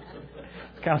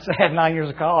 it's kind of sad, 9 years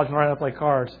of college and learn how to play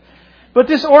cards. But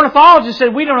this ornithologist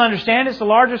said, we don't understand. It's the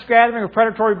largest gathering of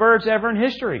predatory birds ever in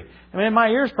history. I mean, my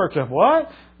ears perked up.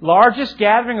 What? Largest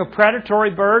gathering of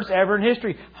predatory birds ever in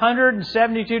history.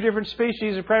 172 different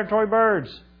species of predatory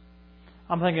birds.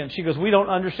 I'm thinking, she goes, we don't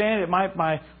understand it.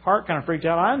 My heart kind of freaked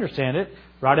out. I understand it.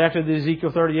 Right after the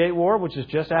Ezekiel 38 war, which is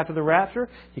just after the rapture,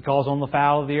 he calls on the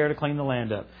fowl of the air to clean the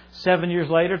land up. 7 years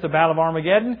later, at the Battle of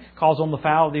Armageddon, calls on the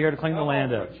fowl of the air to clean the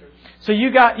land up. So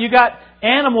you got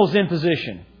animals in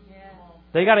position.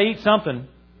 They got to eat something.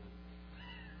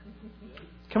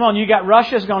 Come on, you got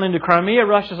Russia's gone into Crimea.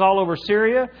 Russia's all over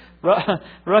Syria.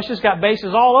 Russia's got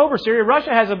bases all over Syria. Russia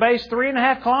has a base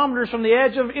 3.5 kilometers from the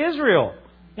edge of Israel.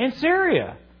 In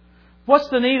Syria. What's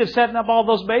the need of setting up all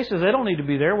those bases? They don't need to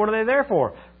be there. What are they there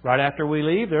for? Right after we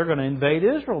leave, they're going to invade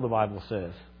Israel, the Bible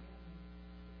says.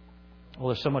 Well,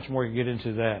 there's so much more you get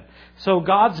into that. So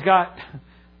God's got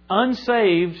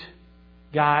unsaved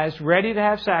guys ready to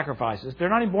have sacrifices. They're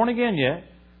not even born again yet.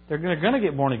 They're going to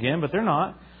get born again, but they're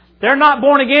not. They're not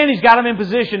born again. He's got them in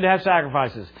position to have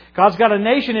sacrifices. God's got a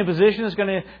nation in position that's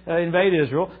going to invade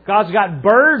Israel. God's got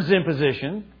birds in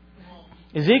position.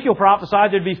 Ezekiel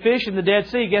prophesied there'd be fish in the Dead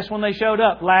Sea. Guess when they showed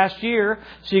up? Last year.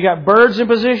 So you got birds in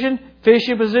position, fish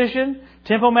in position,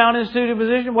 Temple Mount Institute in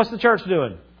position. What's the church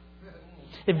doing?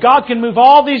 If God can move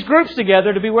all these groups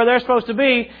together to be where they're supposed to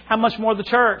be, how much more the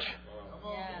church?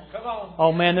 Come on.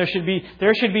 Oh man, there should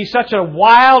be such a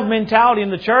wild mentality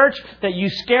in the church that you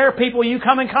scare people you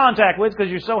come in contact with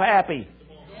because you're so happy.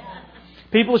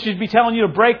 People should be telling you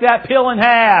to break that pill in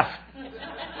half.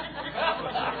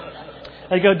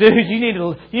 They go, dude, you need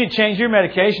to change your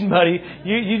medication, buddy.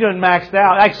 You done maxed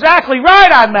out. Exactly right,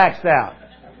 I maxed out.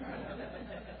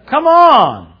 Come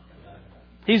on.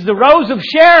 He's the Rose of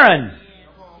Sharon.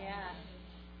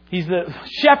 He's the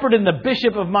shepherd and the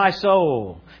bishop of my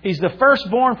soul. He's the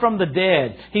firstborn from the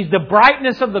dead. He's the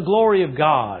brightness of the glory of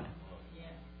God.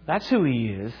 That's who He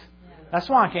is. That's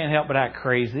why I can't help but act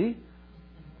crazy.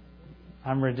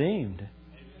 I'm redeemed.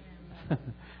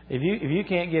 If you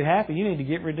can't get happy, you need to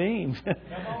get redeemed.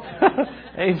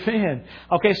 Amen.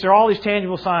 Okay, so all these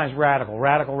tangible signs, radical.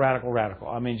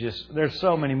 I mean, there's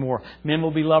so many more. Men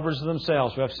will be lovers of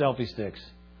themselves who have selfie sticks.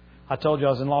 I told you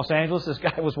I was in Los Angeles. This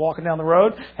guy was walking down the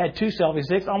road, had 2 selfie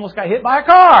sticks, almost got hit by a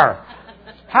car.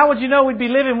 How would you know we'd be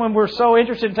living when we're so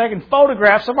interested in taking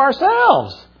photographs of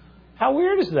ourselves? How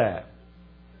weird is that?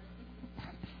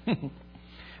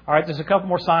 All right, there's a couple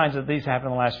more signs that these happened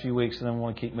in the last few weeks, and then we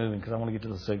want to keep moving because I want to get to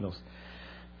the signals.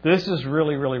 This is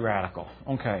really, really radical.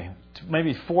 Okay,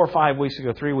 maybe 4 or 5 weeks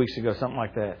ago, 3 weeks ago, something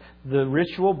like that. The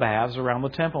ritual baths around the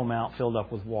Temple Mount filled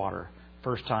up with water.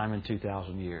 First time in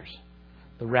 2,000 years.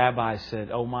 The rabbis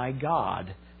said, oh my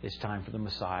God, it's time for the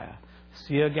Messiah.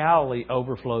 Sea of Galilee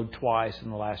overflowed twice in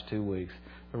the last 2 weeks.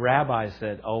 The rabbis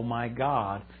said, oh my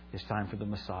God, it's time for the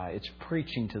Messiah. It's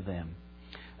preaching to them.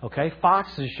 Okay,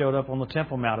 foxes showed up on the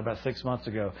Temple Mount about 6 months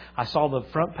ago. I saw the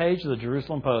front page of the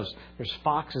Jerusalem Post. There's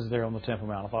foxes there on the Temple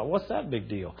Mount. I thought, what's that big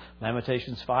deal?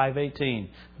 Lamentations 5:18.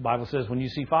 The Bible says when you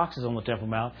see foxes on the Temple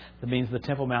Mount, that means the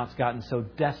Temple Mount's gotten so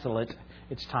desolate,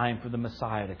 it's time for the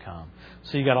Messiah to come.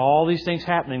 So you got all these things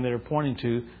happening that are pointing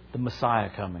to the Messiah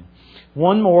coming.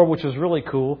 One more, which was really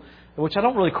cool, which I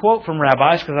don't really quote from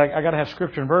rabbis because I got to have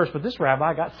scripture and verse, but this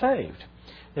rabbi got saved.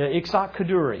 Itzhak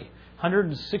Kaduri.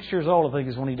 106 years old, I think,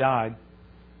 is when he died.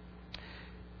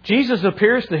 Jesus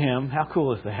appears to him. How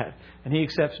cool is that? And he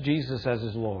accepts Jesus as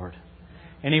his Lord.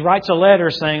 And he writes a letter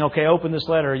saying, okay, open this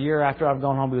letter. A year after I've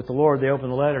gone home with the Lord, they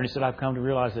opened the letter and he said, I've come to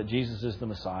realize that Jesus is the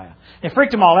Messiah. It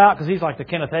freaked them all out because he's like the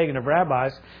Kenneth Hagin of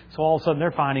rabbis. So all of a sudden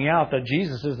they're finding out that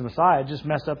Jesus is the Messiah. It just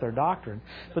messed up their doctrine.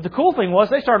 But the cool thing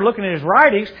was they started looking at his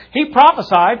writings. He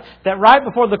prophesied that right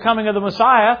before the coming of the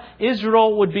Messiah,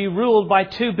 Israel would be ruled by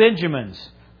 2 Benjamins.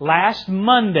 Last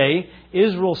Monday,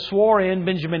 Israel swore in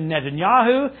Benjamin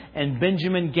Netanyahu and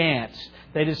Benjamin Gantz.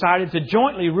 They decided to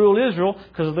jointly rule Israel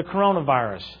because of the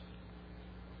coronavirus.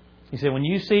 He said, when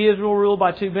you see Israel ruled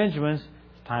by 2 Benjamins,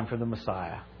 it's time for the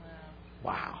Messiah.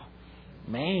 Wow.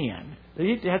 Man.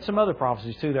 He had some other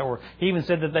prophecies too that were, he even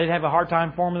said that they'd have a hard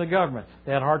time forming the government.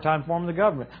 They had a hard time forming the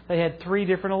government. They had 3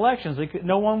 different elections.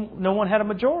 No one had a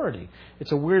majority.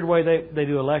 It's a weird way they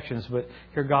do elections, but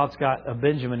here God's got a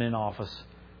Benjamin in office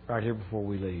right here before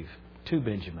we leave. 2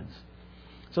 Benjamins.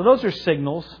 So those are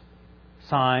signals,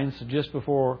 signs, just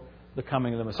before the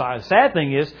coming of the Messiah. The sad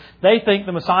thing is, they think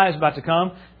the Messiah is about to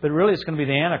come, but really it's going to be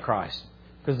the Antichrist.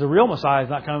 Because the real Messiah is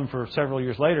not coming for several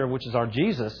years later, which is our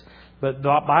Jesus. But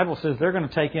the Bible says they're going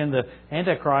to take in the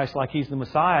Antichrist like he's the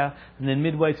Messiah. And then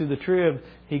midway through the trib,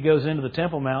 he goes into the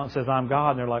Temple Mount and says, I'm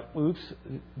God. And they're like, oops,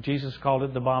 Jesus called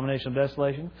it the abomination of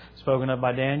desolation, spoken of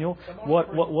by Daniel. What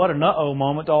a uh-oh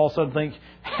moment to all of a sudden think,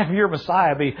 have your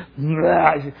Messiah be,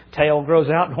 tail grows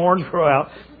out and horns grow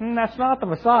out. That's not the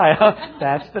Messiah.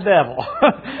 That's the devil.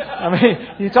 I mean,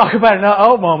 you talk about an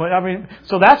uh-oh moment. I mean,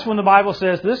 so that's when the Bible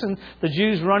says, listen, the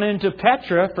Jews run into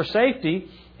Petra for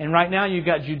safety. And right now you've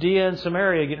got Judea and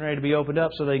Samaria getting ready to be opened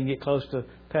up so they can get close to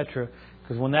Petra.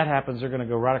 Because when that happens, they're going to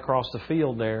go right across the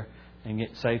field there and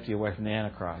get safety away from the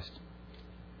Antichrist.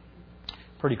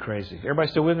 Pretty crazy. Everybody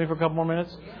still with me for a couple more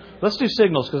minutes? Let's do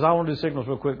signals, because I want to do signals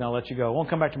real quick and I'll let you go. I won't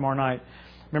come back tomorrow night.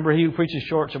 Remember, he who preaches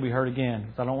short shall be heard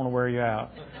again. I don't want to wear you out.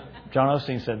 John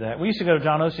Osteen said that. We used to go to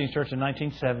John Osteen's church in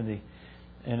 1970.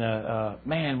 And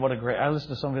man, what a great... I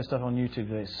listened to some of his stuff on YouTube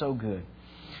today. It's so good.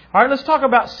 All right, let's talk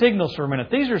about signals for a minute.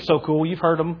 These are so cool. You've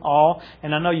heard them all,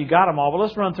 and I know you got them all, but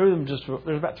let's run through them.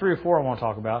 There's about 3 or 4 I want to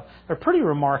talk about. They're pretty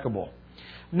remarkable.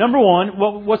 Number one,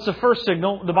 what's the first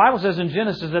signal? The Bible says in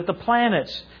Genesis that the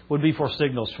planets would be for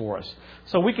signals for us.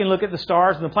 So we can look at the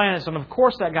stars and the planets, and of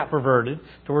course that got perverted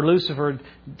to where Lucifer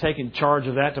had taken charge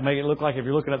of that to make it look like if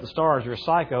you're looking at the stars, you're a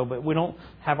psycho, but we don't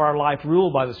have our life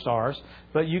ruled by the stars.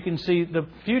 But you can see the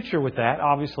future with that,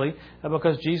 obviously,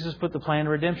 because Jesus put the plan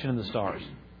of redemption in the stars.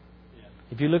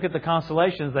 If you look at the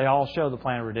constellations, they all show the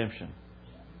plan of redemption.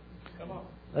 Come on.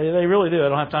 They really do. I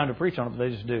don't have time to preach on it, but they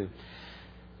just do.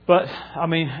 But, I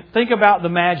mean, think about the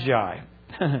Magi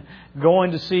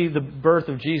going to see the birth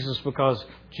of Jesus because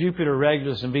Jupiter,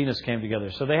 Regulus, and Venus came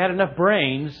together. So they had enough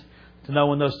brains to know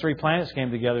when those 3 planets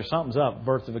came together, something's up,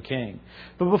 birth of a king.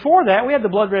 But before that, we had the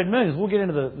blood red moons. We'll get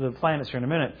into the planets here in a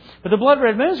minute. But the blood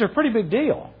red moons are a pretty big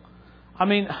deal. I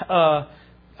mean...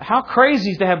 how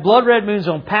crazy is to have blood red moons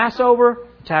on Passover,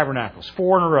 Tabernacles,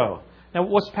 4 in a row. Now,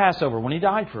 what's Passover? When He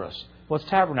died for us. What's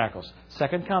Tabernacles?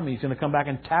 Second coming. He's going to come back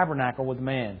and tabernacle with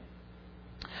man.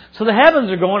 So the heavens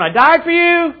are going, I died for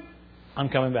you, I'm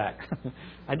coming back.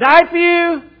 I died for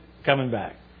you, coming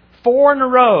back. 4 in a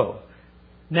row.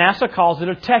 NASA calls it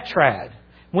a tetrad.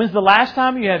 When's the last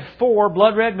time you had 4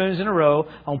 blood red moons in a row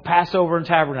on Passover and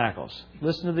Tabernacles?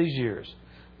 Listen to these years.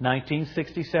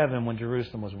 1967 when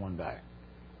Jerusalem was won back.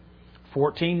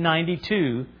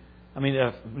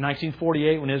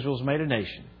 1948 when Israel was made a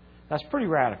nation. That's pretty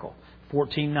radical.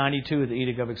 1492 the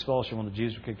Edict of Expulsion when the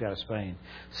Jews were kicked out of Spain.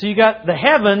 So you got the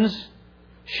heavens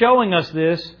showing us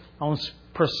this on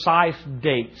precise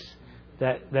dates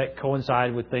that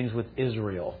coincide with things with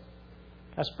Israel.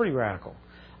 That's pretty radical.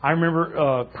 I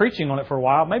remember preaching on it for a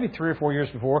while, maybe 3 or 4 years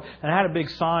before, and I had a big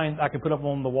sign I could put up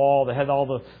on the wall that had all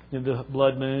the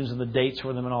blood moons and the dates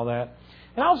for them and all that.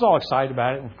 And I was all excited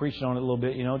about it and preaching on it a little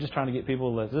bit, just trying to get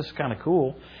people to, this is kind of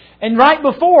cool. And right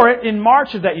before it, in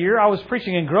March of that year, I was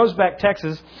preaching in Groesbeck,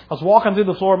 Texas. I was walking through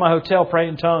the floor of my hotel praying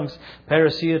in tongues. I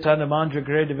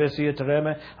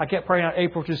kept praying out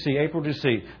April to see, April to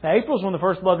see. Now, April is when the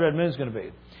first blood red moon is going to be.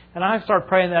 And I started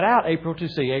praying that out, April to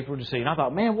see, April to see. And I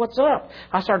thought, man, what's up?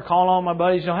 I started calling all my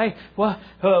buddies, hey,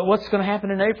 what's going to happen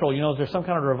in April? Is there some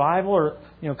kind of revival? Or,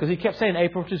 because he kept saying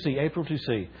April to see, April to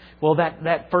see. Well,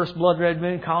 that first blood red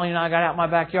moon, Colleen and I got out in my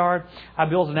backyard. I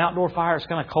built an outdoor fire. It's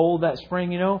kind of cold that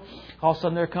spring, All of a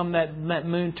sudden there come that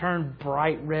moon turned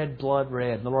bright red, blood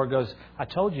red. And the Lord goes, I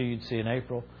told you you'd see in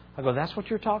April. I go, that's what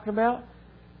you're talking about?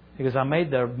 He goes, I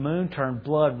made the moon turn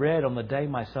blood red on the day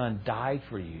my son died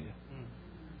for you.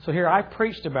 So here I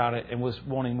preached about it and was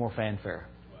wanting more fanfare.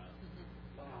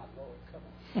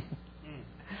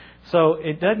 So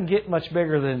it doesn't get much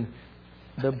bigger than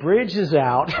the bridge is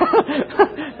out.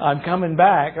 I'm coming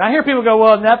back. And I hear people go,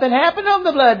 well, nothing happened on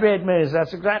the blood red moons.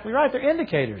 That's exactly right. They're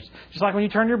indicators. Just like when you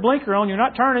turn your blinker on, you're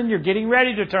not turning, you're getting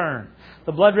ready to turn.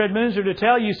 The blood red moons are to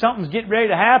tell you something's getting ready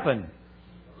to happen.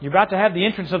 You're about to have the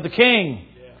entrance of the King.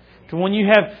 To when you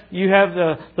have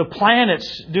the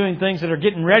planets doing things that are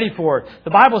getting ready for it. The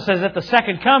Bible says at the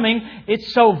second coming,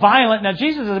 it's so violent. Now,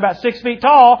 Jesus is about 6 feet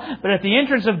tall, but at the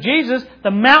entrance of Jesus,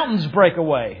 the mountains break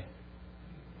away.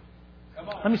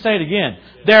 Let me say it again.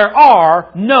 There are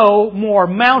no more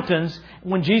mountains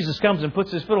when Jesus comes and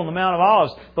puts His foot on the Mount of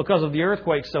Olives because of the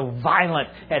earthquake so violent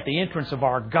at the entrance of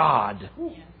our God.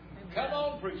 Come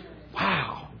on, preacher.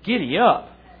 Wow. Giddy up.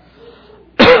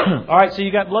 All right, so you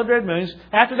got blood red moons.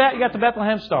 After that, you got the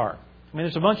Bethlehem star.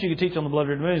 There's a bunch you could teach on the blood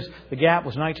red moons. The gap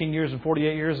was 19 years and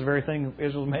 48 years, the very thing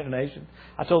Israel made a nation.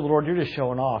 I told the Lord, you're just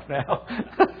showing off now.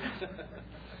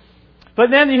 But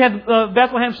then you had the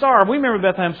Bethlehem star. We remember the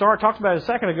Bethlehem star. I talked about it a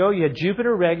second ago. You had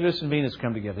Jupiter, Regulus, and Venus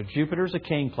come together. Jupiter's a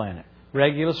king planet.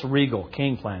 Regulus, regal,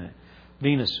 king planet.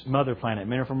 Venus, mother planet.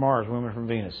 Men are from Mars, women are from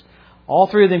Venus. All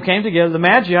three of them came together. The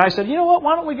Magi said, you know what,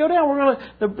 why don't we go down?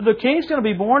 The king's going to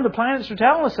be born. The planets are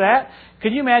telling us that.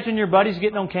 Could you imagine your buddies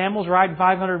getting on camels riding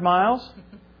 500 miles?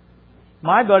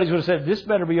 My buddies would have said, this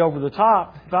better be over the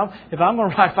top. If I'm going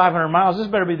to ride 500 miles, this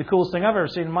better be the coolest thing I've ever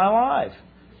seen in my life.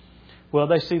 Well,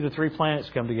 they see the three planets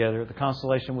come together. The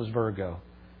constellation was Virgo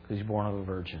because he's born of a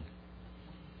virgin.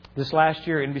 This last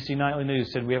year, NBC Nightly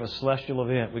News said we have a celestial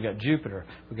event. We got Jupiter,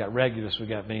 we got Regulus, we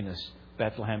got Venus,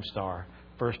 Bethlehem star.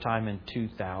 First time in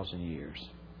 2,000 years.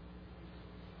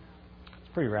 It's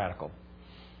pretty radical.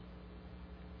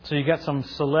 So you got some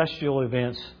celestial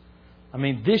events.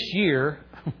 This year,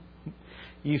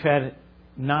 you've had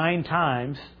 9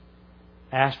 times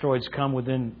asteroids come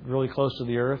within really close to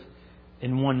the Earth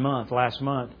in 1 month. Last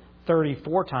month,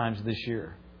 34 times this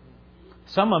year.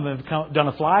 Some of them have done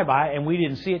a flyby, and we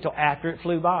didn't see it till after it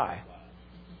flew by.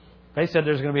 They said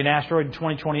there's going to be an asteroid in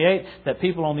 2028 that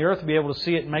people on the Earth will be able to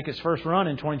see it and make its first run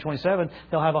in 2027.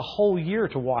 They'll have a whole year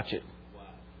to watch it.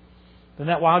 Isn't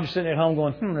that wild? You're sitting at home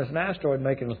going, there's an asteroid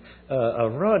making a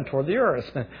run toward the Earth.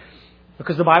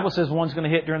 Because the Bible says one's going to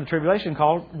hit during the tribulation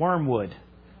called wormwood.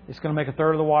 It's going to make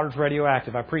 1/3 of the waters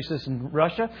radioactive. I preached this in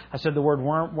Russia. I said the word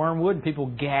wormwood and people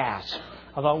gasped.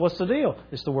 I thought, what's the deal?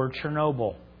 It's the word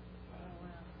Chernobyl.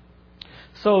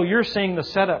 So you're seeing the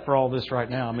setup for all this right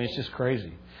now. It's just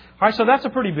crazy. All right, so that's a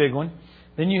pretty big one.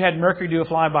 Then you had Mercury do a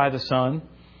flyby of the sun.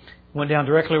 Went down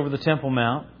directly over the Temple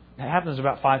Mount. It happens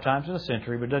about 5 times in a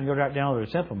century, but it doesn't go right down over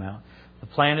the Temple Mount. The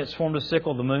planets formed a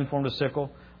sickle. The moon formed a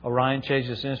sickle. Orion changed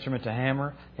its instrument to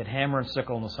hammer. It had hammer and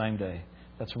sickle on the same day.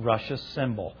 That's Russia's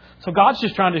symbol. So God's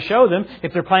just trying to show them,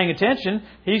 if they're paying attention,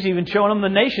 He's even showing them the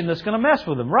nation that's going to mess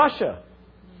with them, Russia.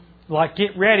 Like,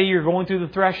 get ready, you're going through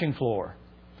the threshing floor.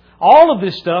 All of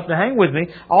this stuff, now hang with me,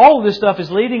 all of this stuff is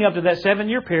leading up to that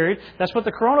 7-year period. That's what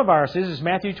the coronavirus is. It's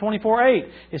Matthew 24:8.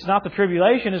 It's not the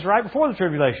tribulation, it's right before the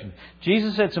tribulation.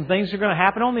 Jesus said some things are going to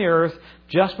happen on the earth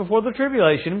just before the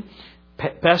tribulation.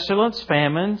 Pestilence,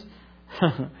 famines,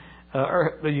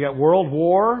 you got world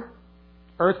war,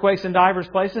 earthquakes in diverse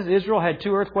places. Israel had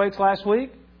 2 earthquakes last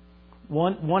week.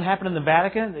 One happened in the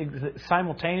Vatican,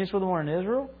 simultaneous with the one in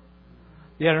Israel.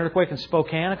 You had an earthquake in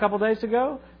Spokane a couple days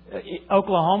ago.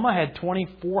 Oklahoma had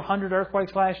 2,400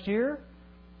 earthquakes last year.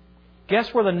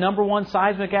 Guess where the number one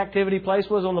seismic activity place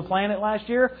was on the planet last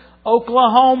year?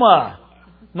 Oklahoma.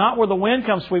 Not where the wind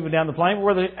comes sweeping down the plain, but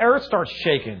where the earth starts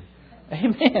shaking.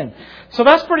 Amen. So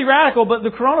that's pretty radical. But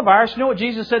the coronavirus, you know what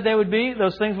Jesus said they would be?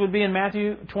 Those things would be in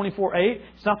Matthew 24:8.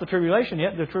 It's not the tribulation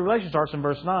yet. The tribulation starts in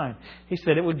verse 9. He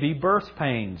said it would be birth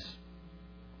pains,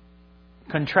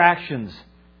 contractions.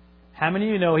 How many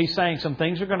of you know He's saying some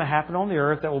things are going to happen on the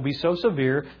earth that will be so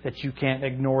severe that you can't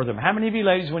ignore them? How many of you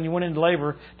ladies, when you went into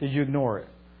labor, did you ignore it?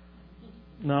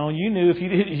 No, you knew. If you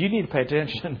did, you need to pay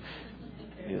attention.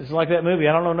 It's like that movie.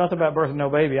 I don't know nothing about birthing no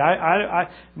baby.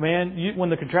 When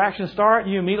the contractions start,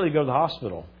 you immediately go to the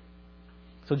hospital.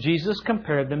 So Jesus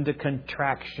compared them to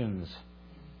contractions.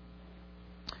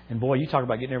 And boy, you talk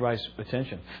about getting everybody's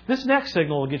attention. This next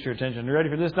signal will get your attention. You ready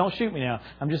for this? Don't shoot me now.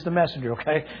 I'm just the messenger,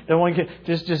 okay? Don't want to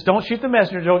just don't shoot the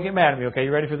messenger. Don't get mad at me, okay?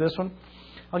 You ready for this one?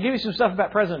 I'll give you some stuff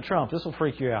about President Trump. This will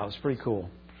freak you out. It's pretty cool.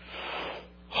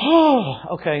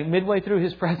 Okay, midway through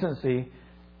his presidency,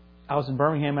 I was in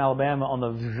Birmingham, Alabama on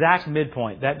the exact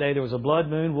midpoint. That day there was a blood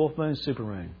moon, wolf moon, super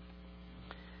moon.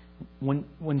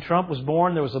 When Trump was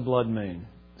born, there was a blood moon.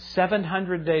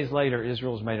 700 days later,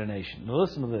 Israel was made a nation. Now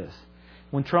listen to this.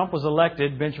 When Trump was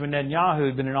elected, Benjamin Netanyahu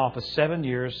had been in office 7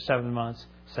 years, 7 months,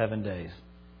 7 days.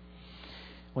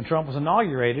 When Trump was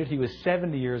inaugurated, he was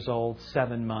 70 years old,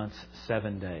 7 months,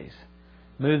 7 days.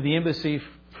 Moved the embassy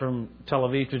from Tel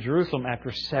Aviv to Jerusalem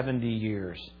after 70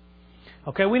 years.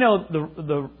 Okay, we know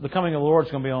the coming of the Lord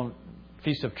is going to be on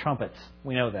Feast of Trumpets.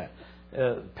 We know that.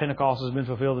 Pentecost has been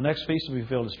fulfilled. The next feast will be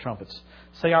fulfilled as trumpets.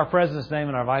 Say our president's name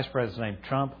and our vice president's name.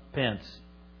 Trump, Pence.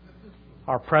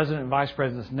 Our president and vice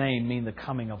president's name mean the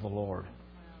coming of the Lord.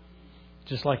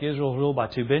 Just like Israel is ruled by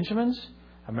 2 Benjamins,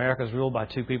 America is ruled by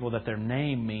 2 people that their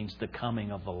name means the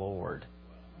coming of the Lord.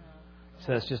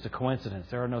 So that's just a coincidence.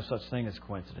 There are no such thing as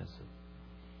coincidences.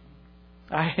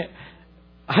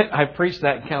 I preached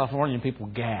that in California and people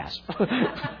gasp.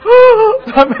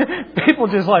 People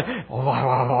just like, oh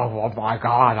my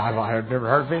God, I've never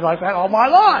heard me like that all my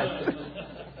life.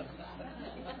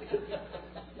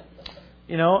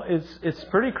 You know, it's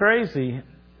pretty crazy.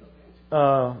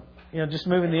 Just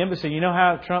moving the embassy. You know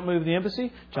how Trump moved the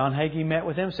embassy? John Hagee met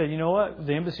with him, said, you know what,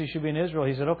 the embassy should be in Israel.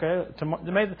 He said, okay.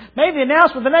 Made the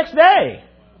announcement the next day.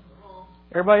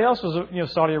 Everybody else was,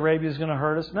 Saudi Arabia is going to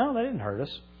hurt us. No, they didn't hurt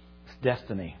us. It's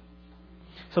destiny.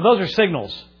 So those are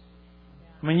signals.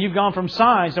 I mean, you've gone from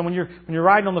signs, and when you're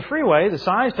riding on the freeway, the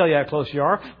signs tell you how close you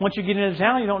are. Once you get into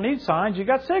town, you don't need signs. You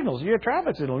got signals. You got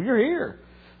traffic signals. You're here.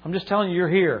 I'm just telling you, you're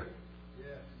here.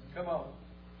 Come on.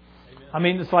 I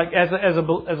mean, it's like as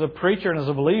a preacher and as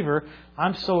a believer,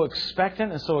 I'm so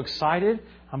expectant and so excited.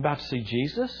 I'm about to see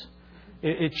Jesus.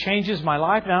 It changes my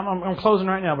life. Now, I'm closing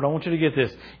right now, but I want you to get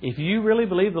this. If you really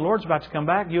believe the Lord's about to come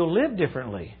back, you'll live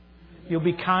differently. You'll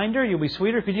be kinder. You'll be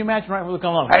sweeter. Could you imagine right when we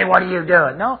come along? Hey, what are you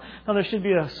doing? No, there should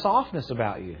be a softness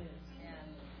about you.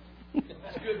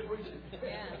 That's good preaching.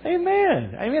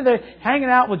 Amen. Hanging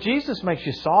out with Jesus makes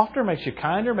you softer, makes you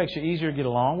kinder, makes you easier to get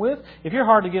along with. If you're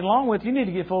hard to get along with, you need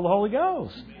to get full of the Holy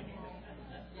Ghost.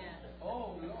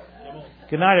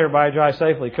 Good night, everybody. Drive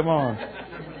safely. Come on.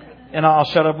 And I'll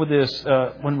shut up with this.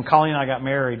 When Colleen and I got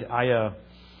married,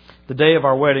 the day of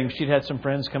our wedding, she'd had some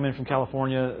friends come in from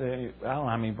California. I don't know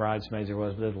how many bridesmaids there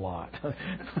was, but there's a lot.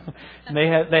 And they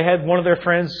had one of their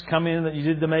friends come in that you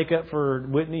did the makeup for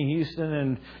Whitney Houston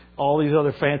and all these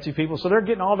other fancy people. So they're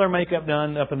getting all their makeup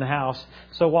done up in the house.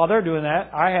 So while they're doing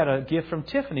that, I had a gift from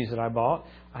Tiffany's that I bought.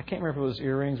 I can't remember if it was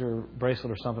earrings or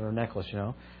bracelet or something or necklace,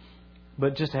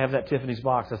 But just to have that Tiffany's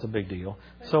box, that's a big deal.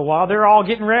 So while they're all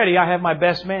getting ready, I have my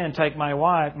best man take my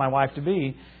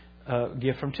wife-to-be,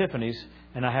 gift from Tiffany's.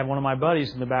 And I have one of my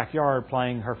buddies in the backyard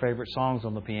playing her favorite songs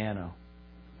on the piano.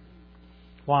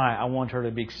 Why? I want her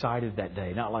to be excited that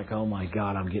day. Not like, oh my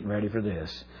God, I'm getting ready for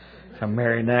this. I'm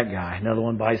marrying that guy. Another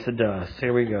one bites the dust.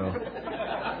 Here we go.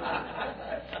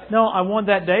 No, I want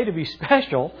that day to be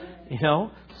special,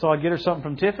 So I get her something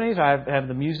from Tiffany's. I have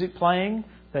the music playing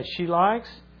that she likes.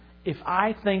 If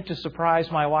I think to surprise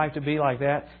my wife to be like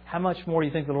that, how much more do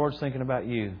you think the Lord's thinking about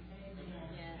you?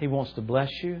 He wants to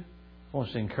bless you. He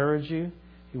wants to encourage you.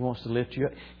 He wants to lift you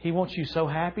up. He wants you so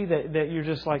happy that you're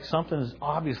just like, something is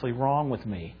obviously wrong with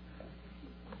me.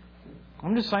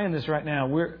 I'm just saying this right now.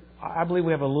 I believe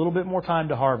we have a little bit more time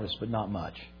to harvest, but not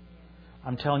much.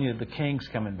 I'm telling you, the King's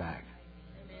coming back.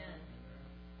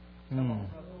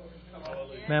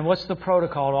 Man, what's the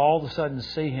protocol to all of a sudden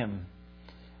see Him?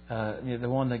 The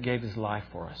one that gave His life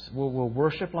for us. We'll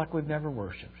worship like we've never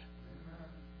worshipped.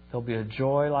 There'll be a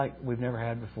joy like we've never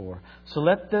had before. So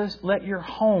let your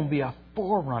home be a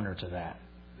forerunner to that.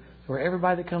 Where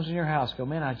everybody that comes in your house go,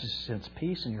 man, I just sense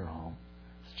peace in your home.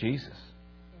 It's Jesus.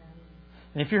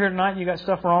 And if you're here tonight and you got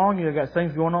stuff wrong, you got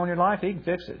things going on in your life, He can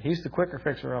fix it. He's the quicker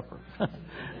fixer-upper.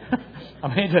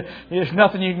 I mean, there's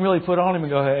nothing you can really put on Him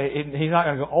and go, hey, He's not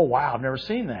going to go, oh, wow, I've never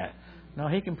seen that. No,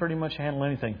 He can pretty much handle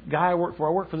anything. Guy I worked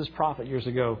for this prophet years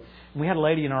ago. And we had a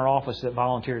lady in our office that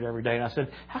volunteered every day. And I said,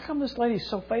 how come this lady's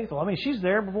so faithful? I mean, she's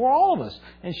there before all of us.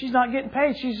 And she's not getting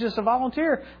paid. She's just a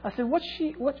volunteer. I said,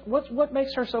 what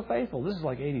makes her so faithful? This is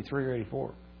like 83 or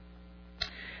 84.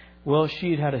 Well,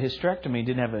 she had a hysterectomy,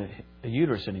 didn't have a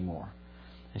uterus anymore.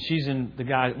 And she's in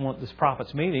this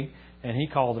prophet's meeting, and he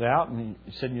called it out and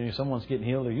he said, someone's getting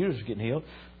healed, their uterus is getting healed.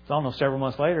 So I don't know, several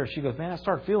months later, she goes, man, I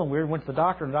started feeling weird. Went to the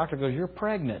doctor, and the doctor goes, you're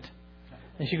pregnant.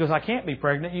 And she goes, I can't be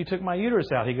pregnant. You took my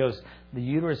uterus out. He goes, the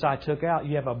uterus I took out,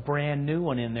 you have a brand new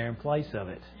one in there in place of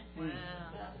it. Wow.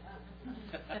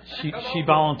 She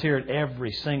volunteered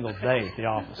every single day at the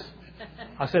office.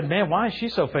 I said, man, why is she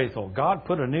so faithful? God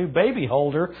put a new baby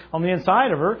holder on the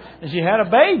inside of her, and she had a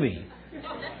baby.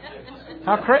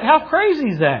 How crazy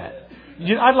is that?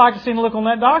 I'd like to see the look on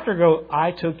that doctor go, I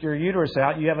took your uterus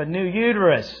out. You have a new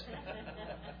uterus.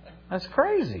 That's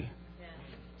crazy.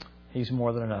 He's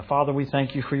more than enough. Father, we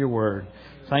thank You for Your word.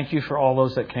 Thank You for all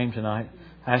those that came tonight.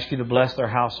 I ask You to bless their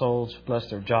households, bless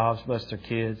their jobs, bless their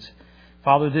kids.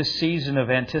 Father, this season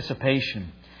of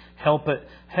anticipation, help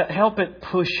it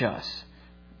push us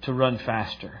to run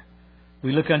faster.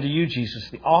 We look unto You, Jesus,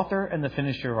 the author and the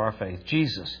finisher of our faith.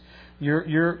 Jesus,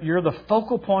 You're the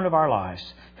focal point of our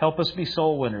lives. Help us be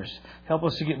soul winners. Help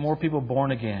us to get more people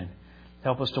born again.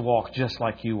 Help us to walk just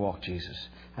like You walk, Jesus.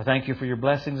 I thank You for Your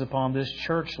blessings upon this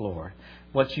church, Lord.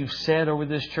 What You've said over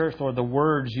this church, Lord, the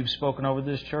words You've spoken over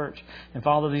this church. And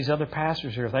Father, these other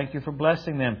pastors here, thank You for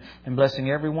blessing them and blessing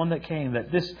everyone that came.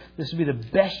 That this will be the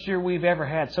best year we've ever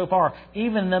had so far,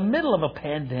 even in the middle of a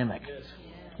pandemic.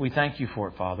 We thank You for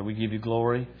it, Father. We give You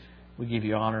glory, we give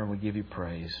You honor, and we give You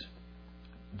praise.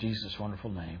 In Jesus' wonderful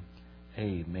name,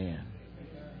 amen.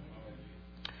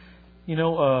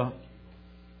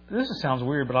 This sounds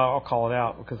weird, but I'll call it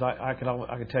out because I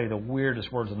could tell you the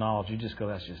weirdest words of knowledge. You just go,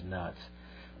 that's just nuts.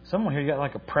 Someone here, you got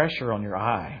like a pressure on your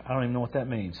eye. I don't even know what that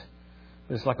means.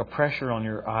 But it's like a pressure on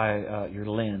your eye, your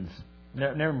lens.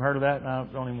 Never heard of that? No,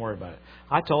 don't even worry about it.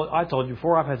 I told you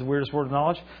before, I've had the weirdest word of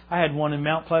knowledge. I had one in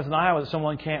Mount Pleasant, Iowa, that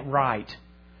someone can't write.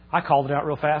 I called it out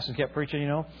real fast and kept preaching,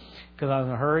 because I was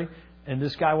in a hurry. And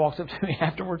this guy walks up to me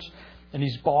afterwards, and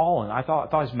he's bawling. I thought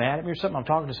he was mad at me or something. I'm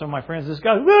talking to some of my friends. This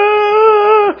guy,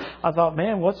 I thought,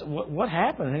 man, what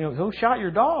happened? And he goes, who shot your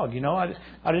dog? I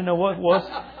didn't know what it was.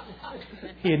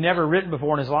 He had never written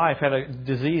before in his life, had a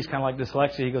disease kind of like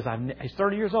dyslexia. He goes, he's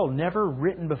 30 years old, never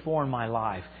written before in my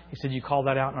life. He said, you called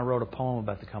that out, and I wrote a poem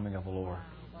about the coming of the Lord.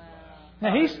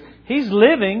 Now, he's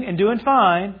living and doing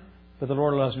fine, but the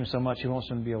Lord loves him so much, He wants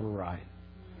him to be able to write.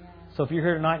 So if you're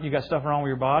here tonight and you got stuff wrong with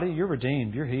your body, you're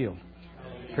redeemed. You're healed.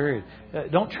 Period.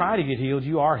 Don't try to get healed.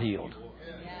 You are healed.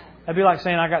 That'd be like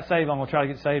saying, I got saved, I'm going to try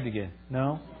to get saved again.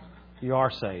 No, you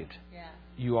are saved.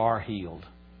 You are healed.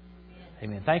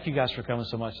 Amen. Thank you guys for coming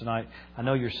so much tonight. I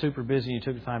know you're super busy and you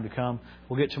took the time to come.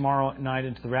 We'll get tomorrow night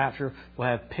into the rapture. We'll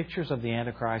have pictures of the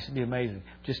Antichrist. It'd be amazing.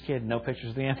 Just kidding. No pictures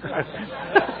of the Antichrist.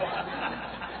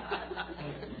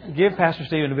 Give Pastor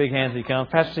Stephen a big hand as he comes.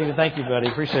 Pastor Stephen, thank you, buddy.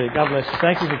 Appreciate it. God bless you.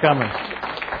 Thank you for coming.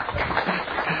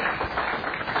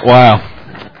 Wow.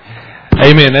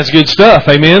 Amen. That's good stuff.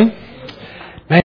 Amen.